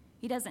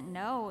 He doesn't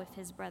know if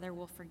his brother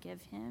will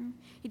forgive him.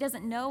 He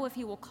doesn't know if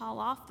he will call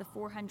off the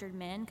 400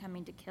 men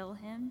coming to kill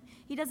him.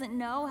 He doesn't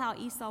know how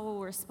Esau will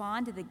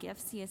respond to the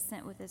gifts he has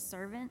sent with his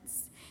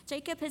servants.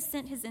 Jacob has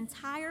sent his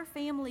entire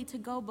family to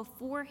go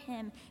before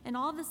him, and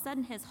all of a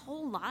sudden his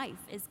whole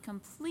life is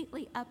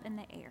completely up in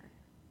the air.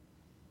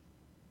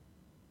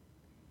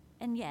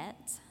 And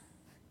yet,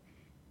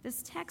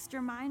 this text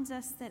reminds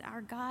us that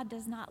our God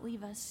does not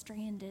leave us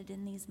stranded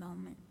in these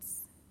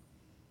moments.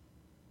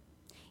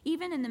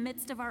 Even in the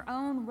midst of our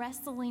own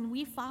wrestling,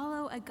 we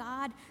follow a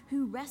God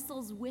who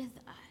wrestles with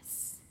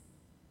us.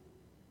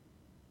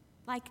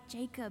 Like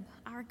Jacob,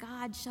 our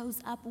God shows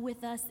up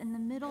with us in the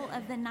middle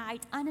of the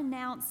night,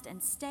 unannounced, and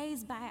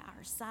stays by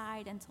our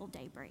side until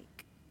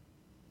daybreak.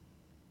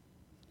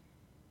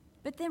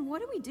 But then what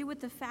do we do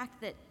with the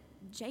fact that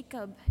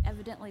Jacob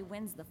evidently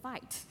wins the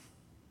fight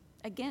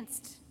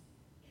against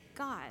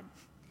God?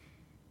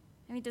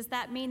 I mean, does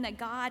that mean that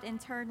God in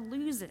turn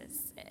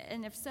loses?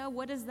 And if so,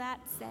 what does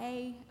that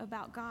say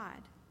about God?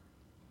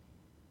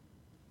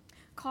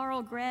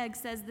 Carl Gregg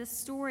says this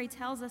story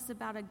tells us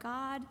about a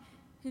God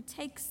who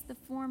takes the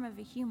form of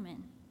a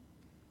human,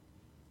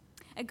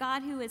 a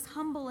God who is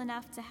humble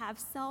enough to have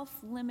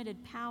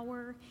self-limited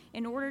power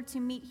in order to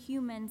meet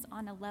humans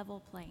on a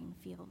level playing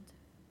field.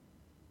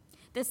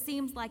 This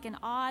seems like an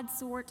odd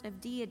sort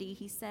of deity,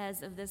 he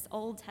says, of this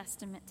Old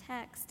Testament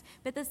text,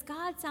 but this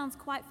God sounds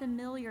quite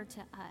familiar to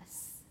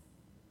us,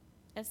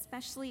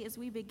 especially as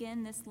we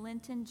begin this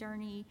Lenten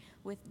journey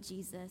with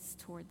Jesus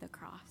toward the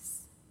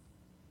cross.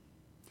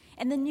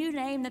 And the new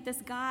name that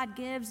this God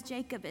gives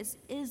Jacob is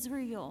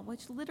Israel,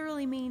 which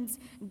literally means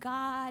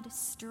God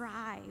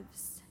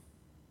strives.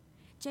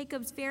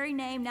 Jacob's very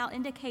name now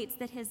indicates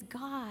that his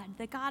God,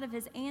 the God of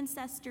his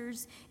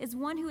ancestors, is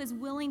one who is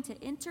willing to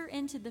enter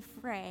into the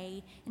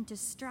fray and to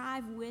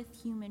strive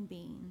with human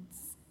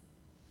beings.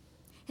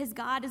 His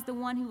God is the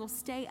one who will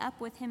stay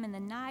up with him in the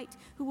night,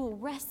 who will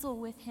wrestle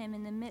with him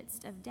in the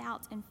midst of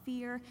doubt and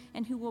fear,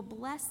 and who will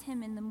bless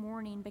him in the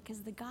morning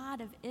because the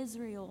God of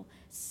Israel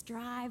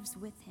strives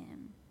with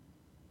him.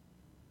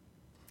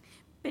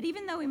 But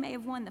even though he may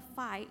have won the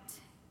fight,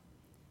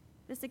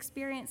 this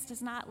experience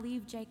does not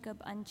leave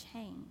Jacob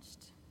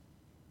unchanged.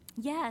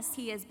 Yes,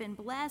 he has been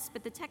blessed,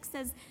 but the text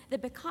says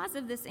that because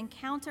of this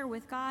encounter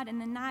with God in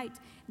the night,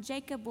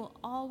 Jacob will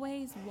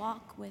always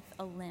walk with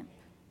a limp.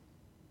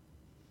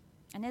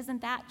 And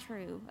isn't that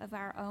true of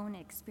our own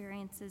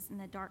experiences in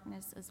the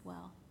darkness as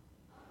well?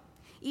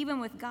 Even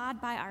with God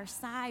by our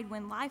side,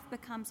 when life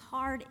becomes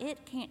hard,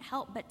 it can't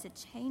help but to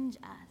change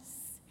us.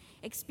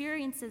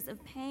 Experiences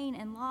of pain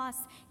and loss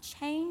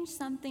change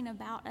something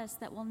about us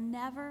that will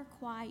never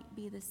quite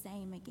be the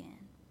same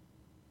again.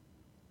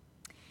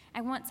 I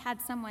once had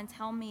someone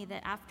tell me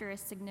that after a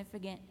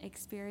significant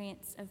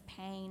experience of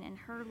pain in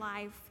her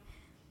life,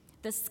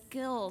 the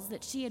skills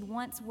that she had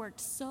once worked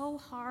so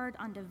hard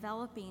on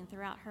developing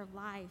throughout her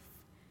life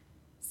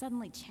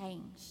suddenly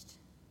changed.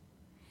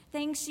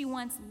 Things she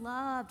once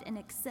loved and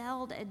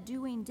excelled at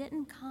doing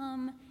didn't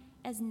come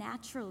as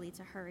naturally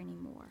to her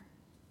anymore.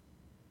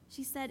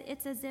 She said,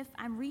 "It's as if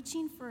I'm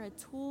reaching for a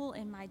tool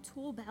in my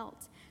tool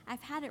belt. I've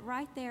had it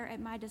right there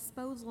at my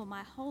disposal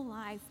my whole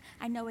life.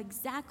 I know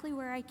exactly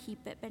where I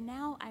keep it, but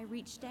now I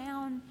reach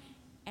down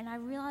and I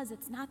realize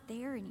it's not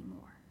there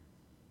anymore."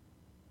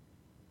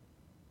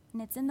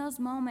 And it's in those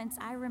moments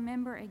I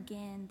remember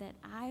again that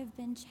I've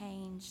been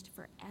changed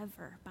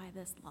forever by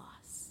this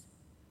loss.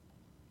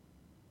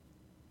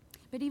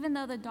 But even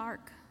though the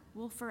dark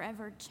will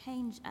forever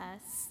change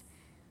us,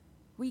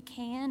 we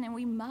can and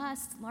we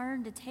must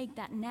learn to take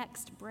that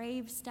next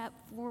brave step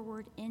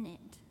forward in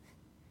it.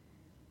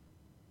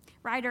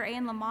 Writer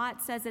Anne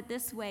Lamott says it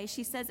this way.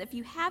 She says, "If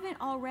you haven't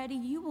already,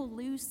 you will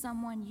lose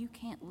someone you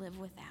can't live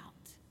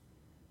without,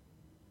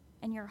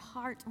 and your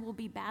heart will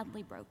be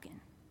badly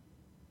broken.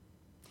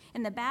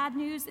 And the bad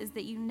news is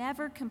that you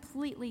never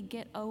completely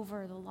get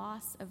over the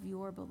loss of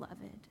your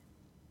beloved.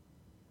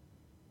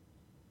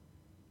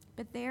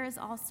 But there is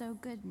also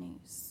good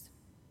news.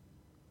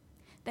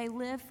 They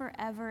live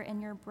forever in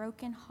your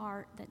broken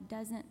heart that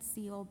doesn't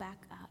seal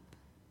back up.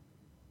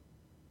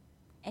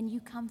 And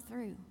you come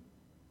through.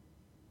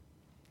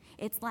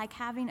 It's like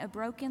having a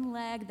broken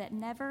leg that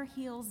never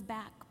heals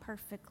back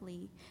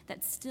perfectly,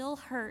 that still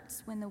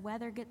hurts when the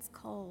weather gets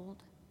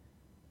cold,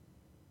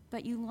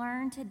 but you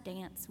learn to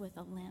dance with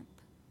a limp.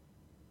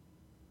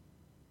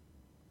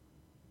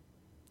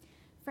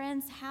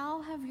 Friends,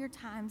 how have your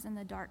times in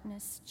the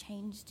darkness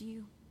changed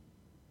you?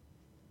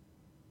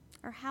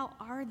 Or how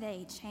are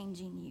they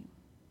changing you?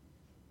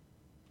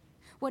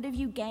 What have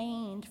you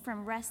gained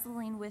from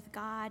wrestling with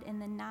God in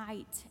the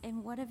night,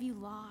 and what have you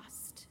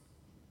lost?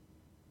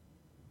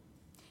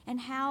 And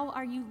how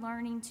are you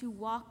learning to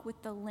walk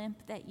with the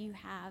limp that you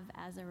have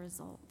as a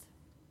result?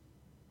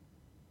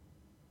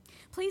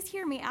 Please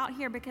hear me out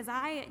here, because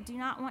I do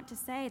not want to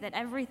say that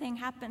everything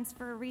happens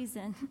for a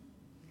reason,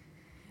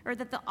 or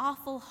that the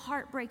awful,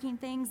 heartbreaking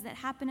things that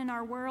happen in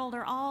our world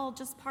are all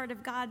just part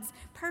of God's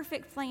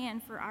perfect plan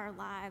for our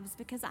lives,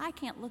 because I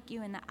can't look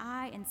you in the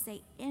eye and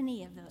say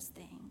any of those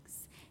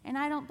things, and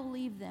I don't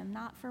believe them,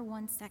 not for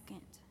 1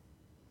 second.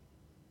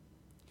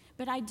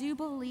 But I do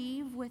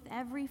believe with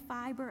every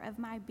fiber of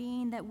my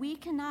being that we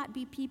cannot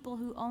be people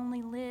who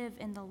only live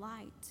in the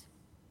light.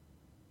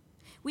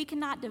 We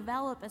cannot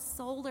develop a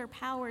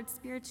solar-powered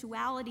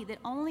spirituality that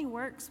only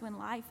works when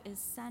life is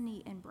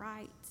sunny and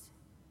bright.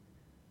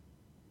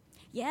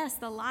 Yes,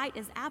 the light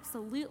is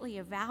absolutely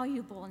a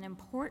valuable and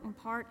important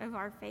part of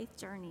our faith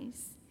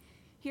journeys.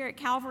 Here at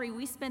Calvary,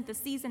 we spent the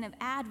season of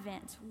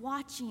Advent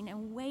watching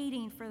and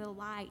waiting for the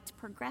light,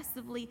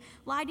 progressively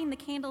lighting the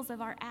candles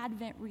of our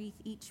Advent wreath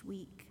each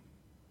week.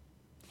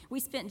 We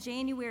spent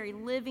January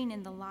living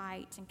in the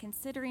light and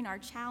considering our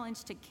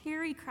challenge to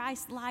carry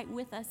Christ's light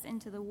with us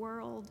into the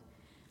world.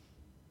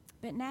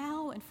 But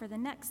now and for the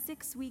next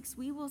 6 weeks,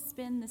 we will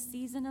spend the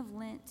season of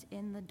Lent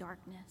in the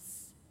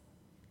darkness,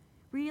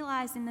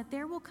 realizing that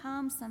there will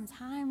come some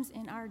times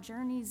in our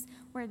journeys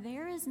where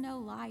there is no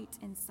light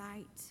in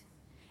sight,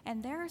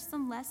 and there are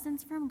some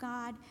lessons from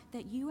God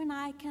that you and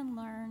I can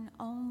learn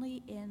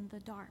only in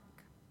the dark.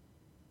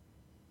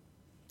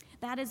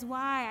 That is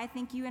why I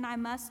think you and I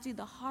must do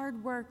the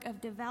hard work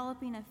of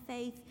developing a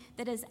faith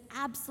that is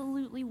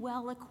absolutely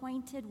well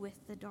acquainted with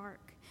the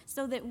dark,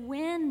 so that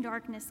when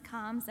darkness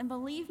comes, and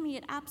believe me,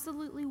 it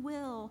absolutely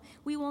will,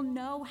 we will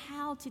know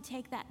how to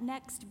take that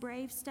next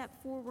brave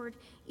step forward,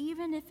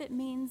 even if it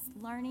means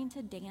learning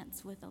to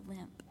dance with a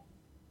limp.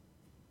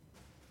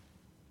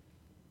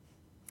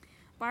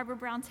 Barbara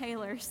Brown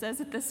Taylor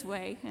says it this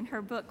way in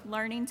her book,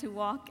 Learning to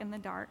Walk in the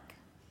Dark.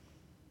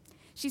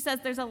 She says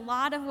there's a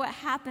lot of what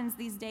happens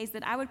these days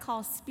that I would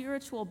call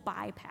spiritual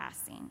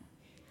bypassing,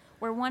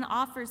 where one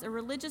offers a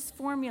religious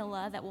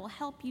formula that will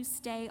help you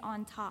stay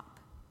on top.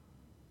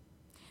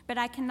 But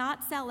I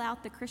cannot sell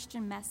out the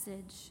Christian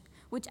message,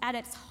 which at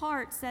its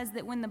heart says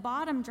that when the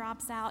bottom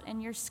drops out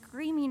and you're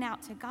screaming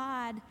out to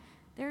God,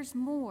 there's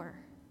more.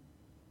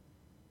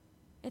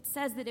 It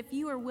says that if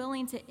you are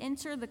willing to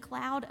enter the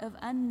cloud of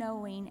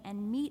unknowing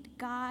and meet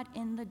God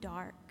in the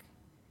dark,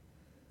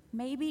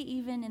 maybe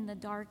even in the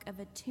dark of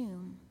a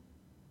tomb,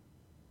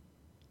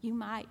 you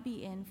might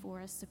be in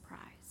for a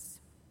surprise.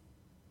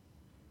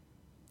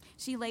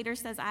 She later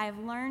says, I have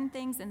learned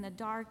things in the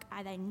dark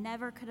I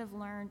never could have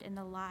learned in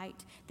the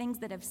light, things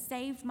that have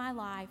saved my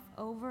life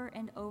over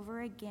and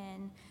over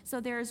again. So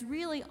there is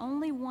really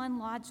only one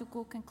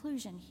logical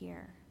conclusion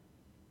here.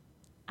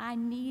 I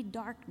need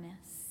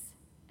darkness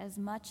as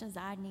much as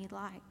I need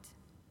light.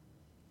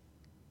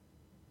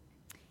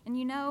 And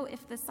you know,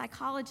 if the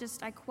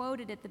psychologist I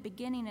quoted at the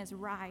beginning is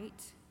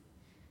right,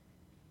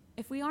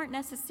 if we aren't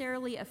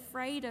necessarily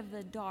afraid of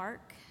the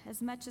dark as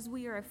much as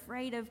we are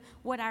afraid of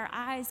what our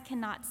eyes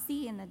cannot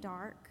see in the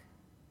dark,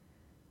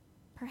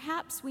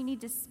 perhaps we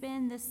need to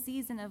spend this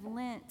season of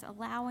Lent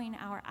allowing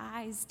our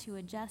eyes to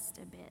adjust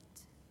a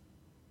bit.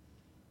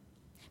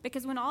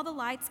 Because when all the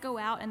lights go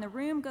out and the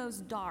room goes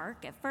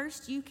dark, at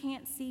first you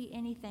can't see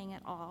anything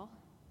at all.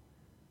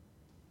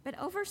 But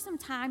over some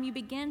time, you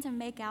begin to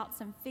make out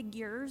some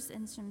figures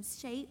and some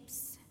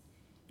shapes.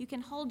 You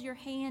can hold your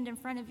hand in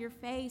front of your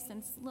face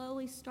and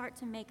slowly start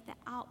to make the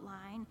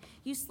outline.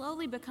 You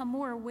slowly become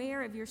more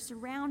aware of your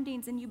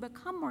surroundings, and you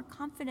become more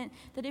confident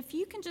that if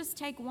you can just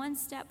take one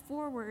step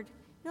forward,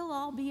 it'll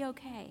all be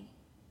okay.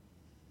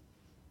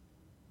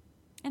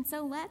 And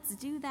so let's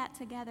do that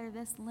together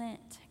this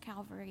Lent,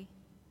 Calvary.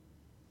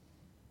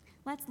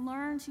 Let's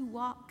learn to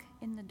walk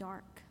in the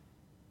dark.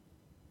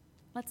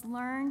 Let's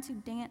learn to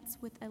dance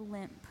with a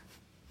limp,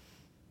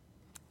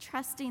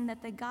 trusting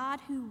that the God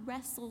who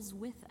wrestles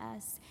with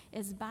us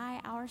is by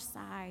our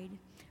side,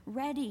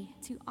 ready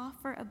to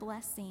offer a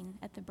blessing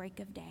at the break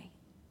of day.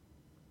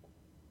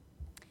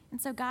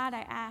 And so, God,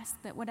 I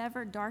ask that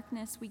whatever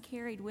darkness we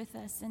carried with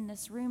us in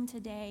this room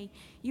today,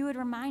 you would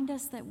remind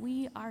us that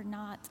we are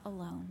not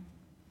alone.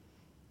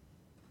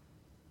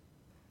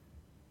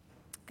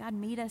 God,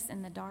 meet us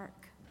in the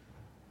dark.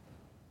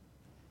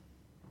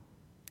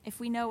 If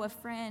we know a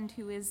friend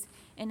who is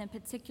in a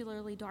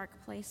particularly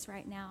dark place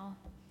right now,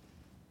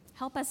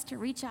 help us to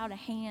reach out a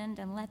hand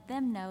and let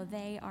them know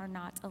they are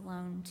not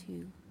alone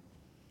too.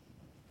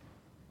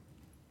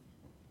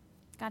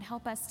 God,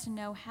 help us to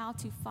know how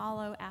to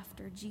follow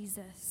after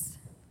Jesus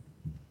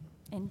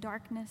in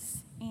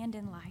darkness and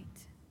in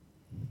light.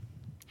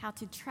 How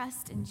to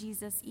trust in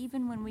Jesus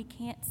even when we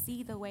can't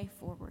see the way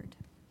forward.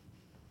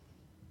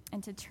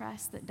 And to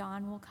trust that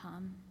dawn will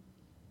come.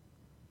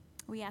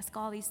 We ask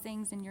all these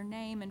things in your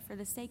name and for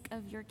the sake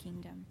of your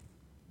kingdom.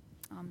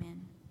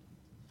 Amen.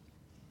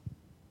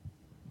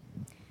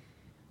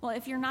 Well,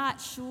 if you're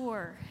not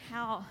sure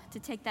how to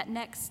take that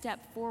next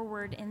step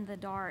forward in the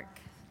dark,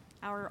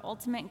 our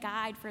ultimate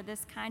guide for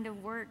this kind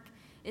of work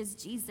is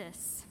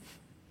Jesus.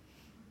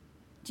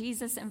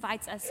 Jesus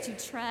invites us to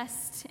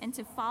trust and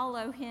to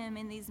follow him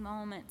in these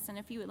moments. And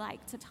if you would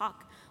like to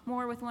talk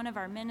more with one of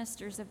our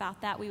ministers about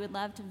that, we would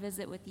love to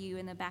visit with you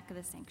in the back of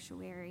the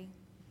sanctuary.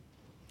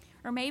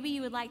 Or maybe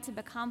you would like to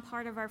become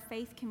part of our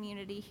faith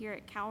community here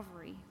at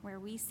Calvary, where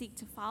we seek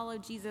to follow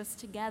Jesus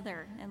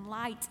together in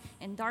light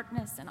and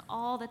darkness and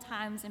all the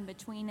times in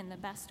between in the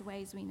best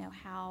ways we know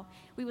how.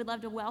 We would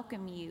love to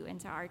welcome you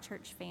into our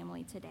church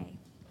family today.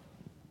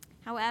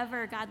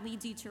 However God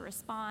leads you to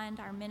respond,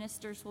 our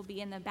ministers will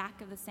be in the back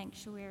of the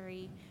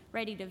sanctuary,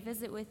 ready to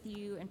visit with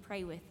you and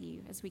pray with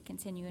you as we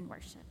continue in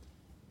worship.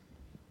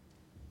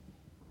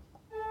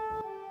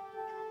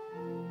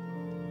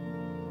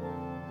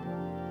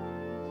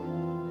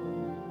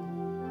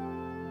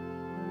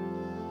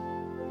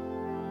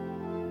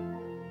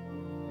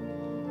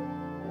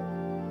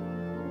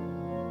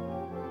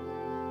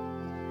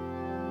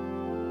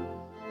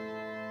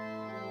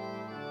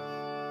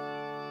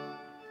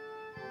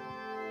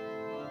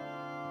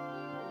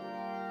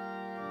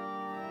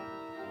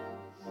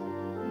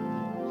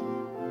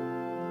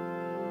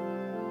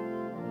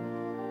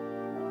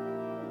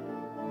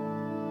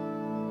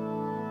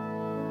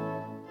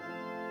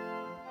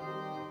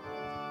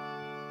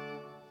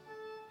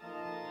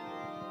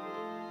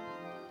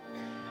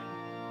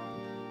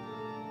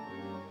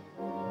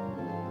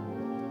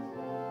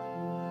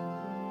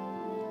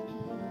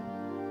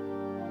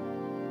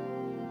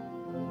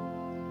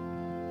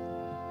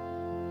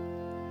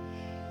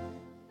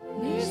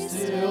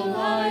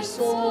 My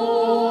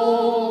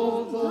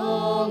soul, the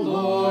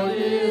Lord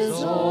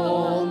is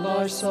on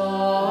thy side.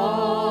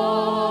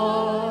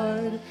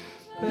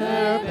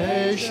 Bear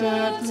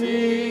patiently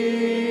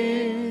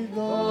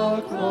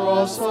the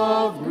cross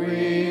of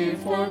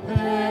grief or pain.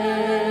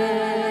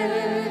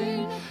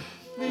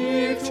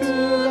 Leave to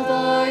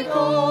thy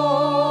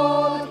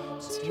God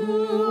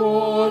to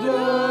order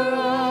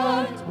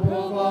and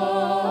provide.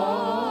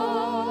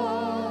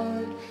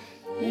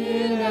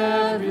 In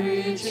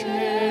every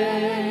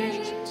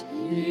change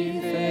He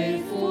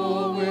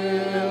faithful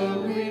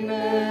will remain.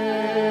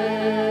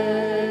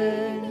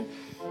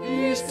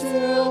 Be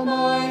still,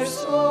 my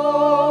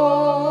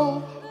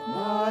soul,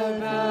 my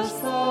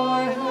best,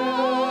 thy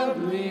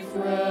heavenly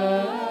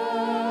friend.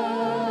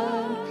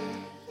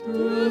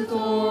 Through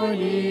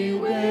thorny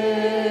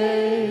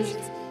ways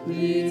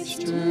leads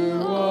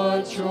to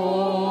a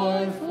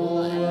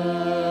joyful end.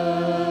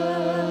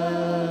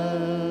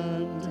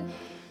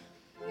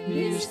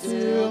 Be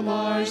still,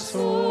 my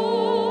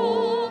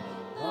soul,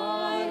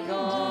 thy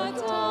God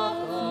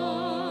doth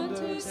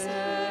undertake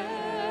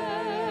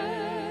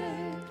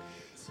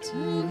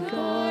to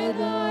guide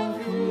the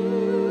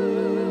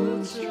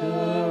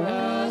future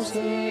as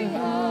he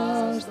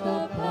has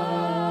the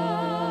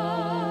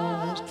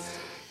past.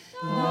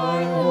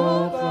 Thy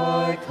hope,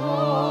 thy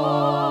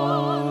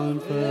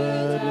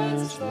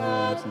confidence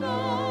that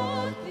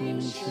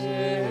nothing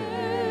shake.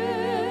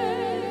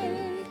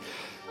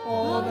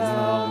 All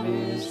thou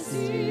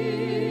mysterious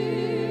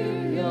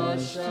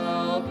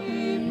shall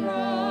be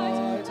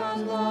bright at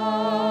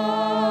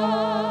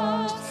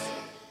last.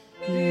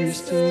 Be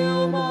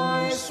still,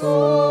 my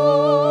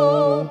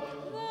soul,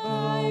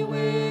 thy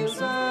waves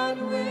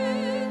and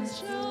winds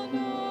shall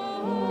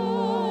know.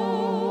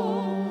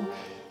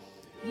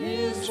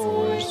 His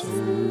voice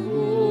who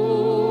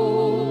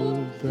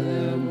ruled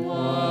them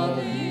while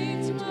he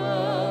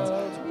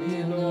dwelt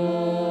below.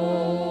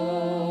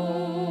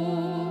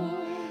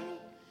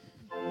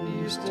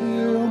 Be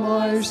still,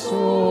 my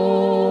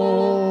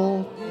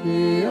soul,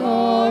 the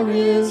hour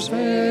is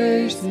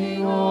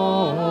hastening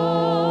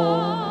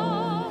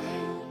on,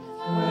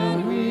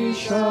 when we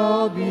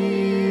shall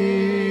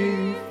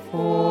be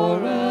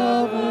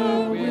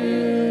forever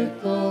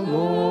with the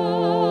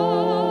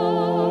Lord.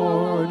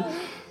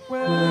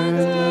 When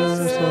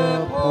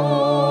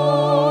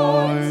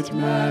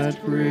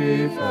disappointment,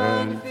 grief,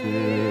 and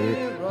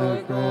fear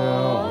are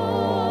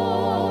gone,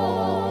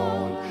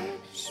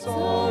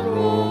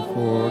 sorrow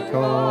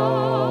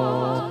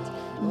forgot,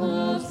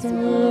 the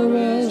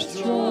purest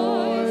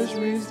joys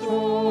restored.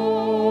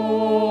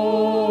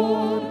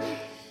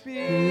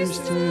 Be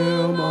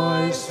still,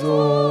 my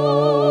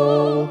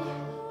soul,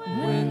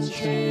 when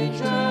change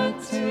and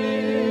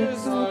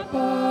tears are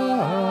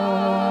past.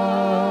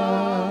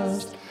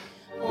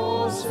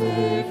 All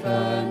safe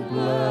and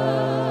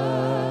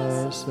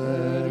blessed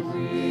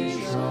we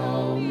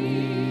shall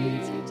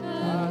meet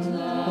at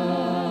last.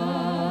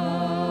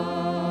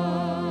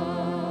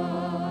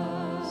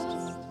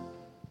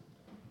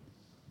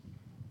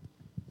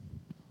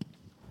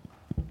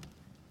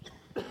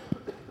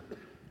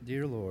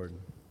 Dear Lord,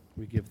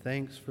 We give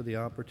thanks for the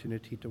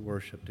opportunity to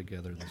worship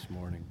together this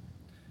morning.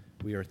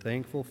 We are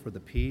thankful for the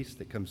peace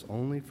that comes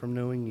only from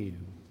knowing you.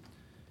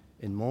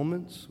 In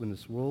moments when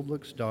this world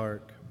looks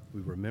dark, we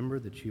remember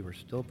that you are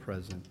still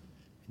present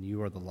and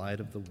you are the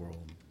light of the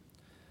world.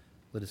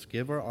 Let us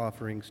give our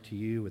offerings to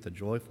you with a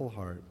joyful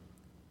heart,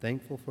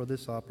 thankful for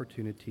this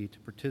opportunity to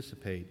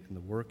participate in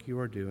the work you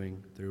are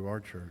doing through our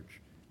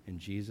church. In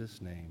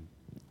Jesus' name,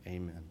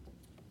 amen.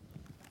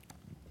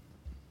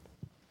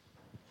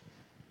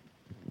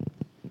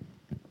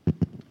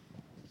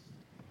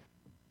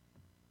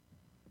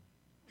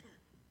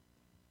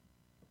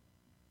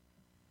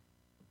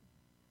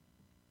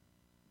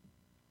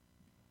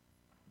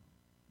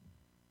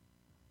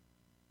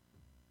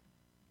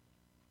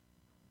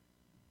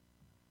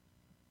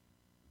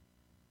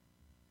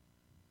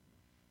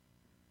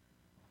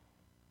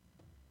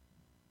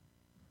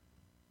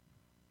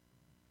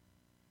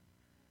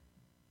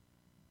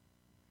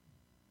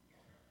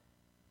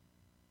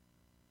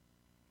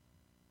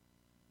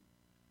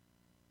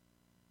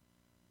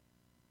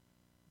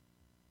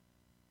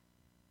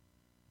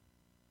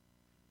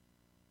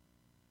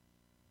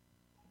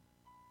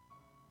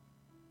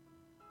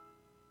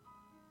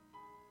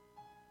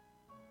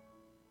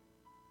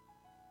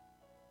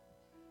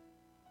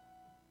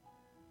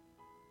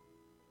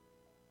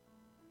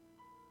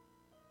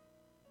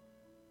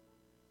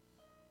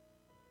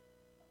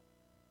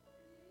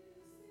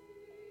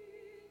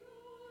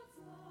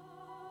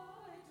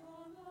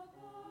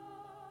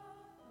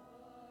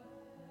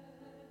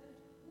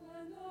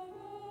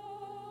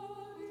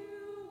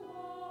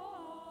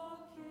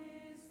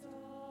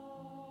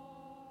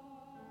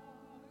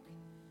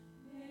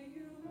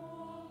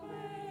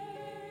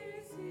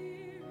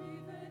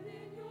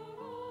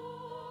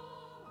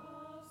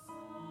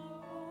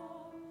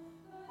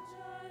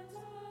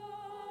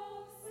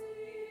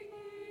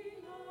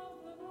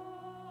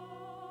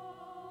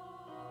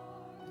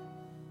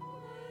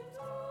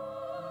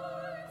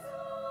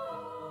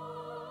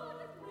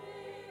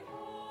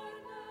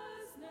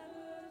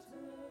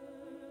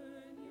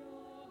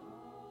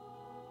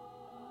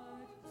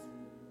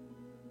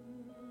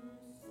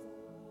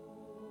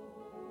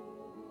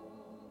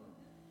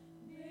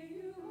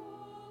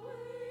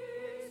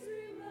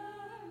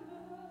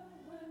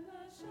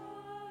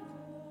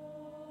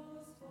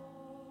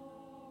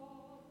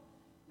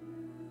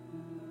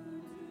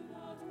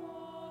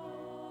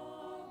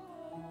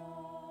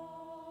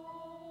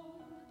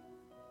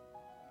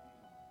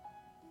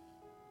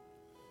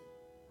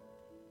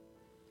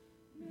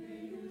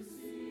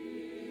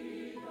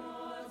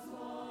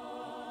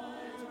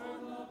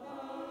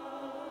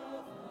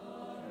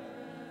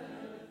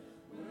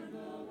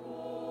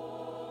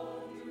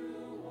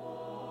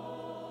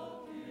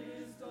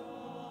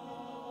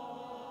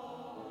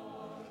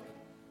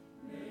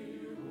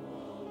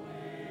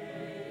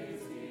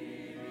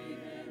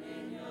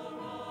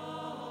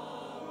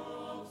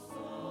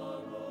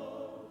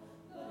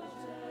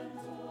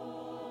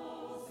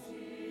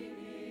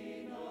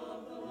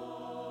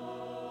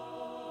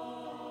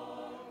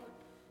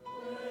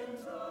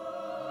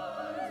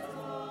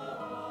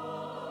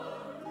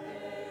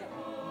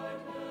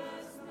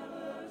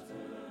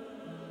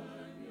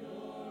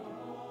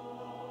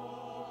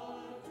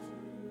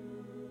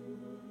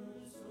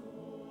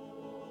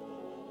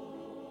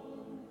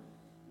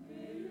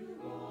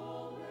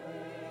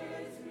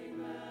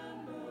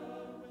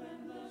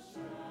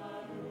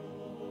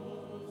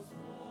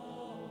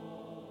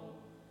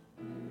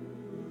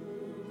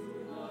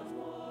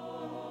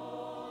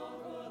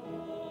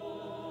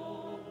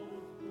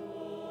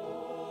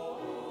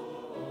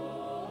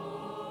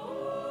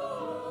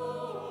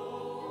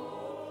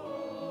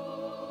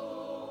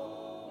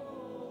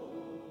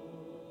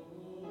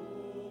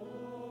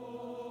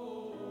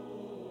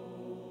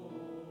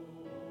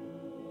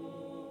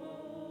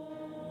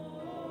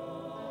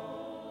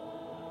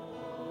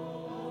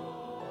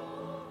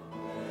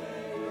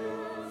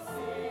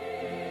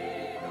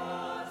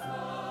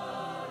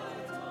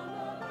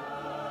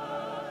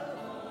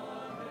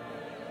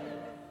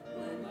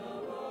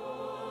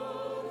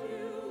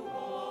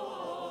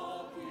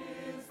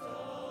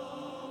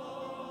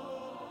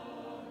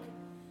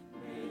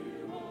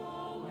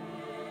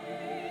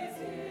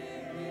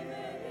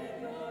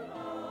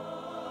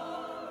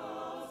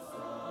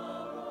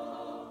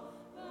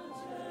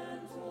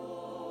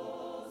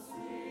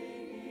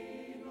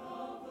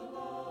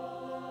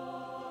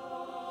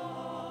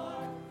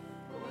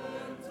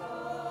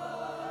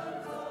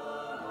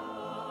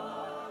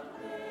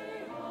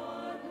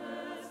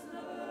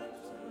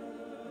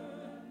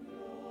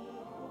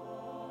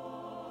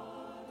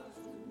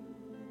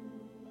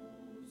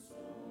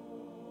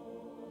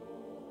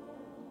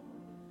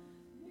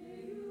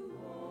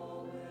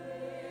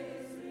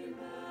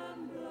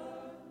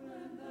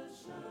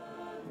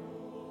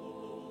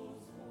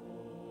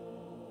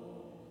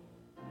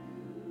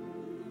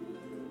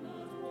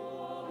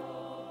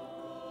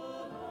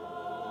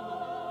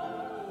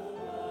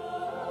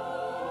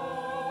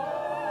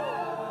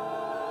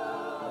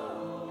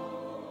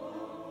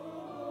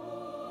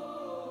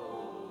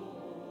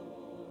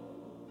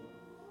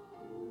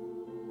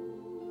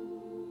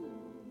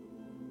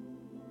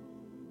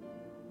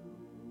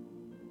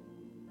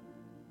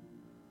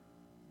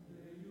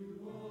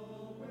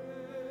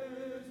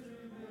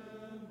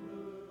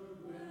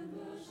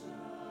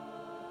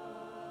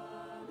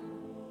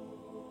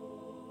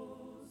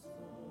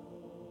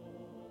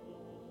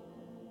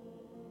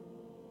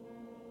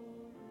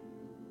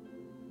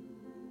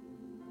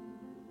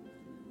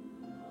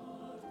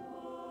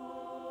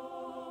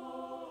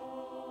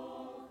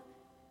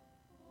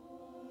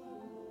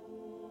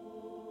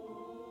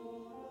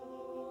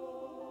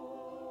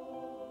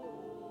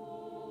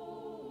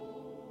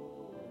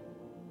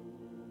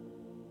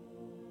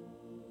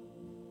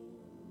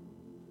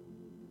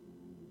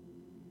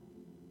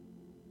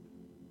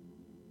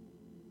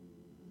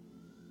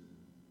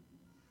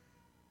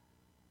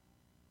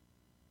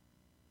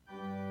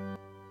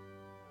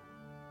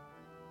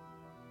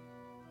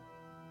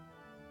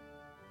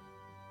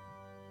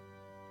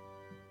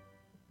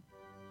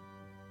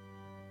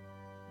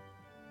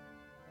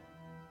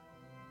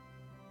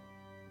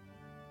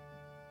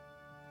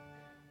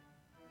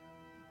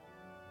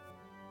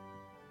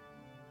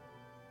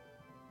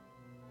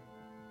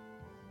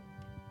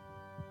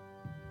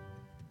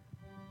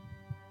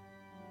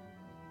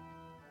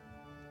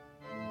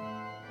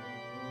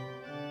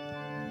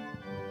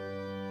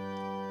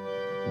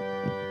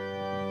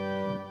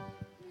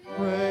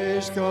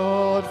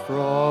 God,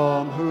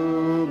 from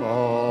whom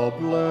all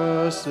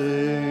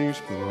blessings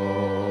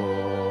flow.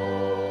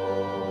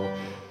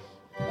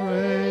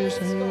 Praise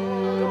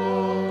Him,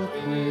 all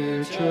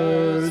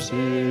creatures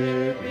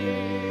here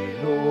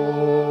below.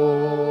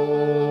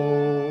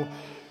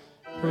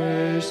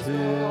 Praise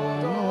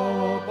Him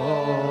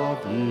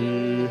above,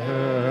 ye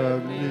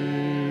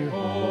heavenly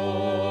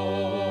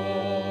hosts.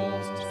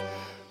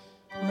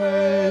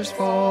 Praise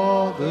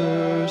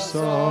Father,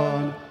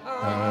 Son,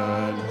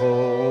 and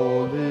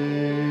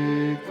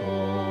Holy Ghost.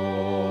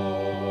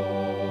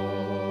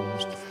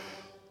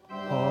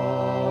 Amen.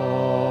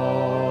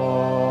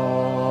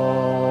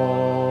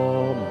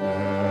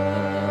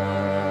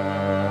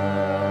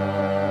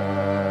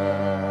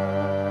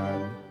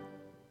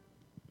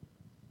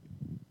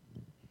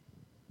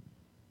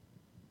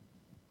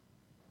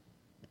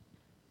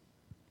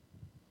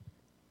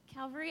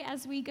 Calvary,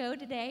 as we go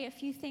today, a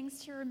few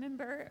things to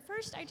remember.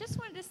 First, I just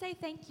wanted to say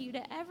thank you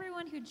to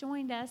everyone who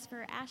joined us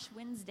for Ash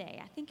Wednesday.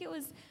 I think it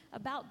was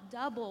about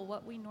double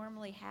what we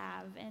normally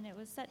have, and it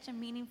was such a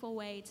meaningful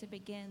way to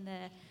begin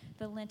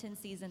the Lenten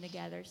season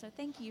together. So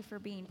thank you for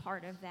being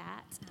part of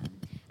that.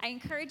 I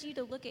encourage you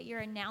to look at your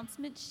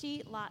announcement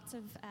sheet, lots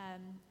of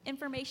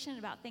information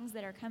about things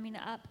that are coming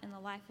up in the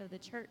life of the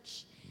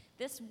church.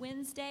 This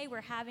Wednesday,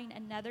 we're having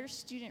another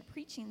student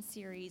preaching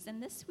series,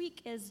 and this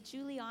week is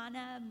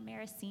Juliana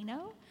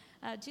Maricino.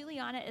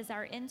 Juliana is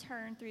our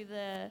intern through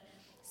the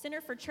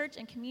Center for Church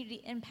and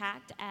Community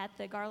Impact at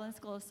the Garland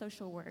School of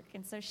Social Work.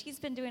 And so she's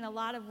been doing a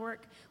lot of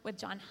work with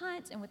John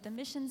Hunt and with the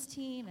missions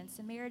team and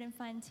Samaritan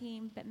Fund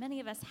team, but many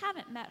of us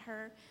haven't met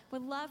her.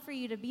 Would love for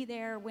you to be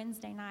there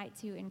Wednesday night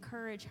to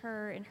encourage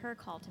her in her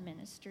call to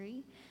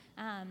ministry.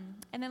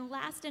 And then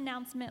last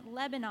announcement,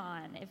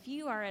 Lebanon. If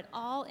you are at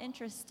all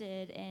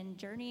interested in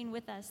journeying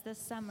with us this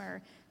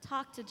summer,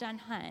 talk to John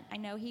Hunt. I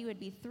know he would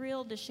be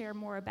thrilled to share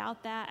more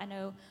about that. I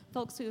know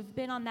folks who have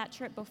been on that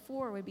trip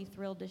before would be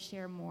thrilled to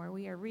share more.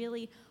 We are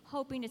really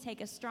hoping to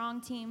take a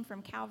strong team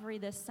from Calvary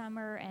this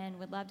summer and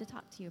would love to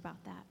talk to you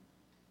about that.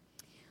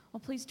 Well,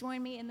 please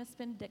join me in this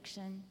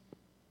benediction.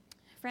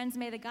 Friends,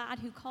 may the God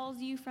who calls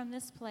you from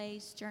this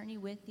place journey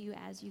with you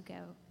as you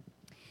go.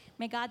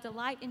 May God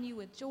delight in you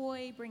with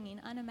joy, bringing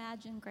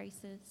unimagined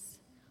graces.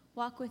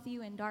 Walk with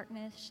you in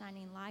darkness,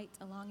 shining light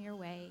along your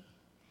way.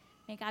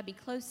 May God be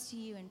close to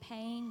you in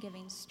pain,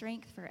 giving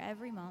strength for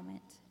every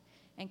moment,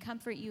 and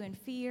comfort you in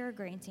fear,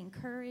 granting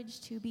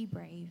courage to be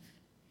brave.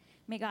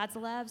 May God's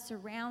love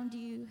surround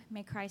you.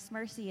 May Christ's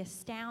mercy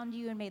astound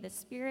you, and may the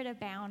Spirit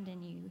abound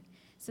in you,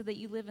 so that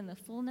you live in the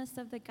fullness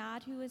of the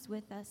God who is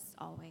with us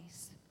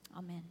always.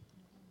 Amen.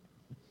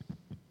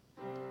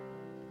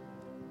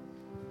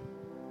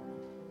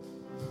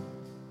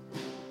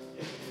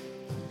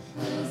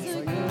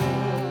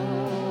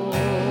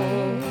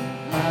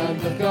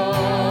 And of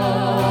God.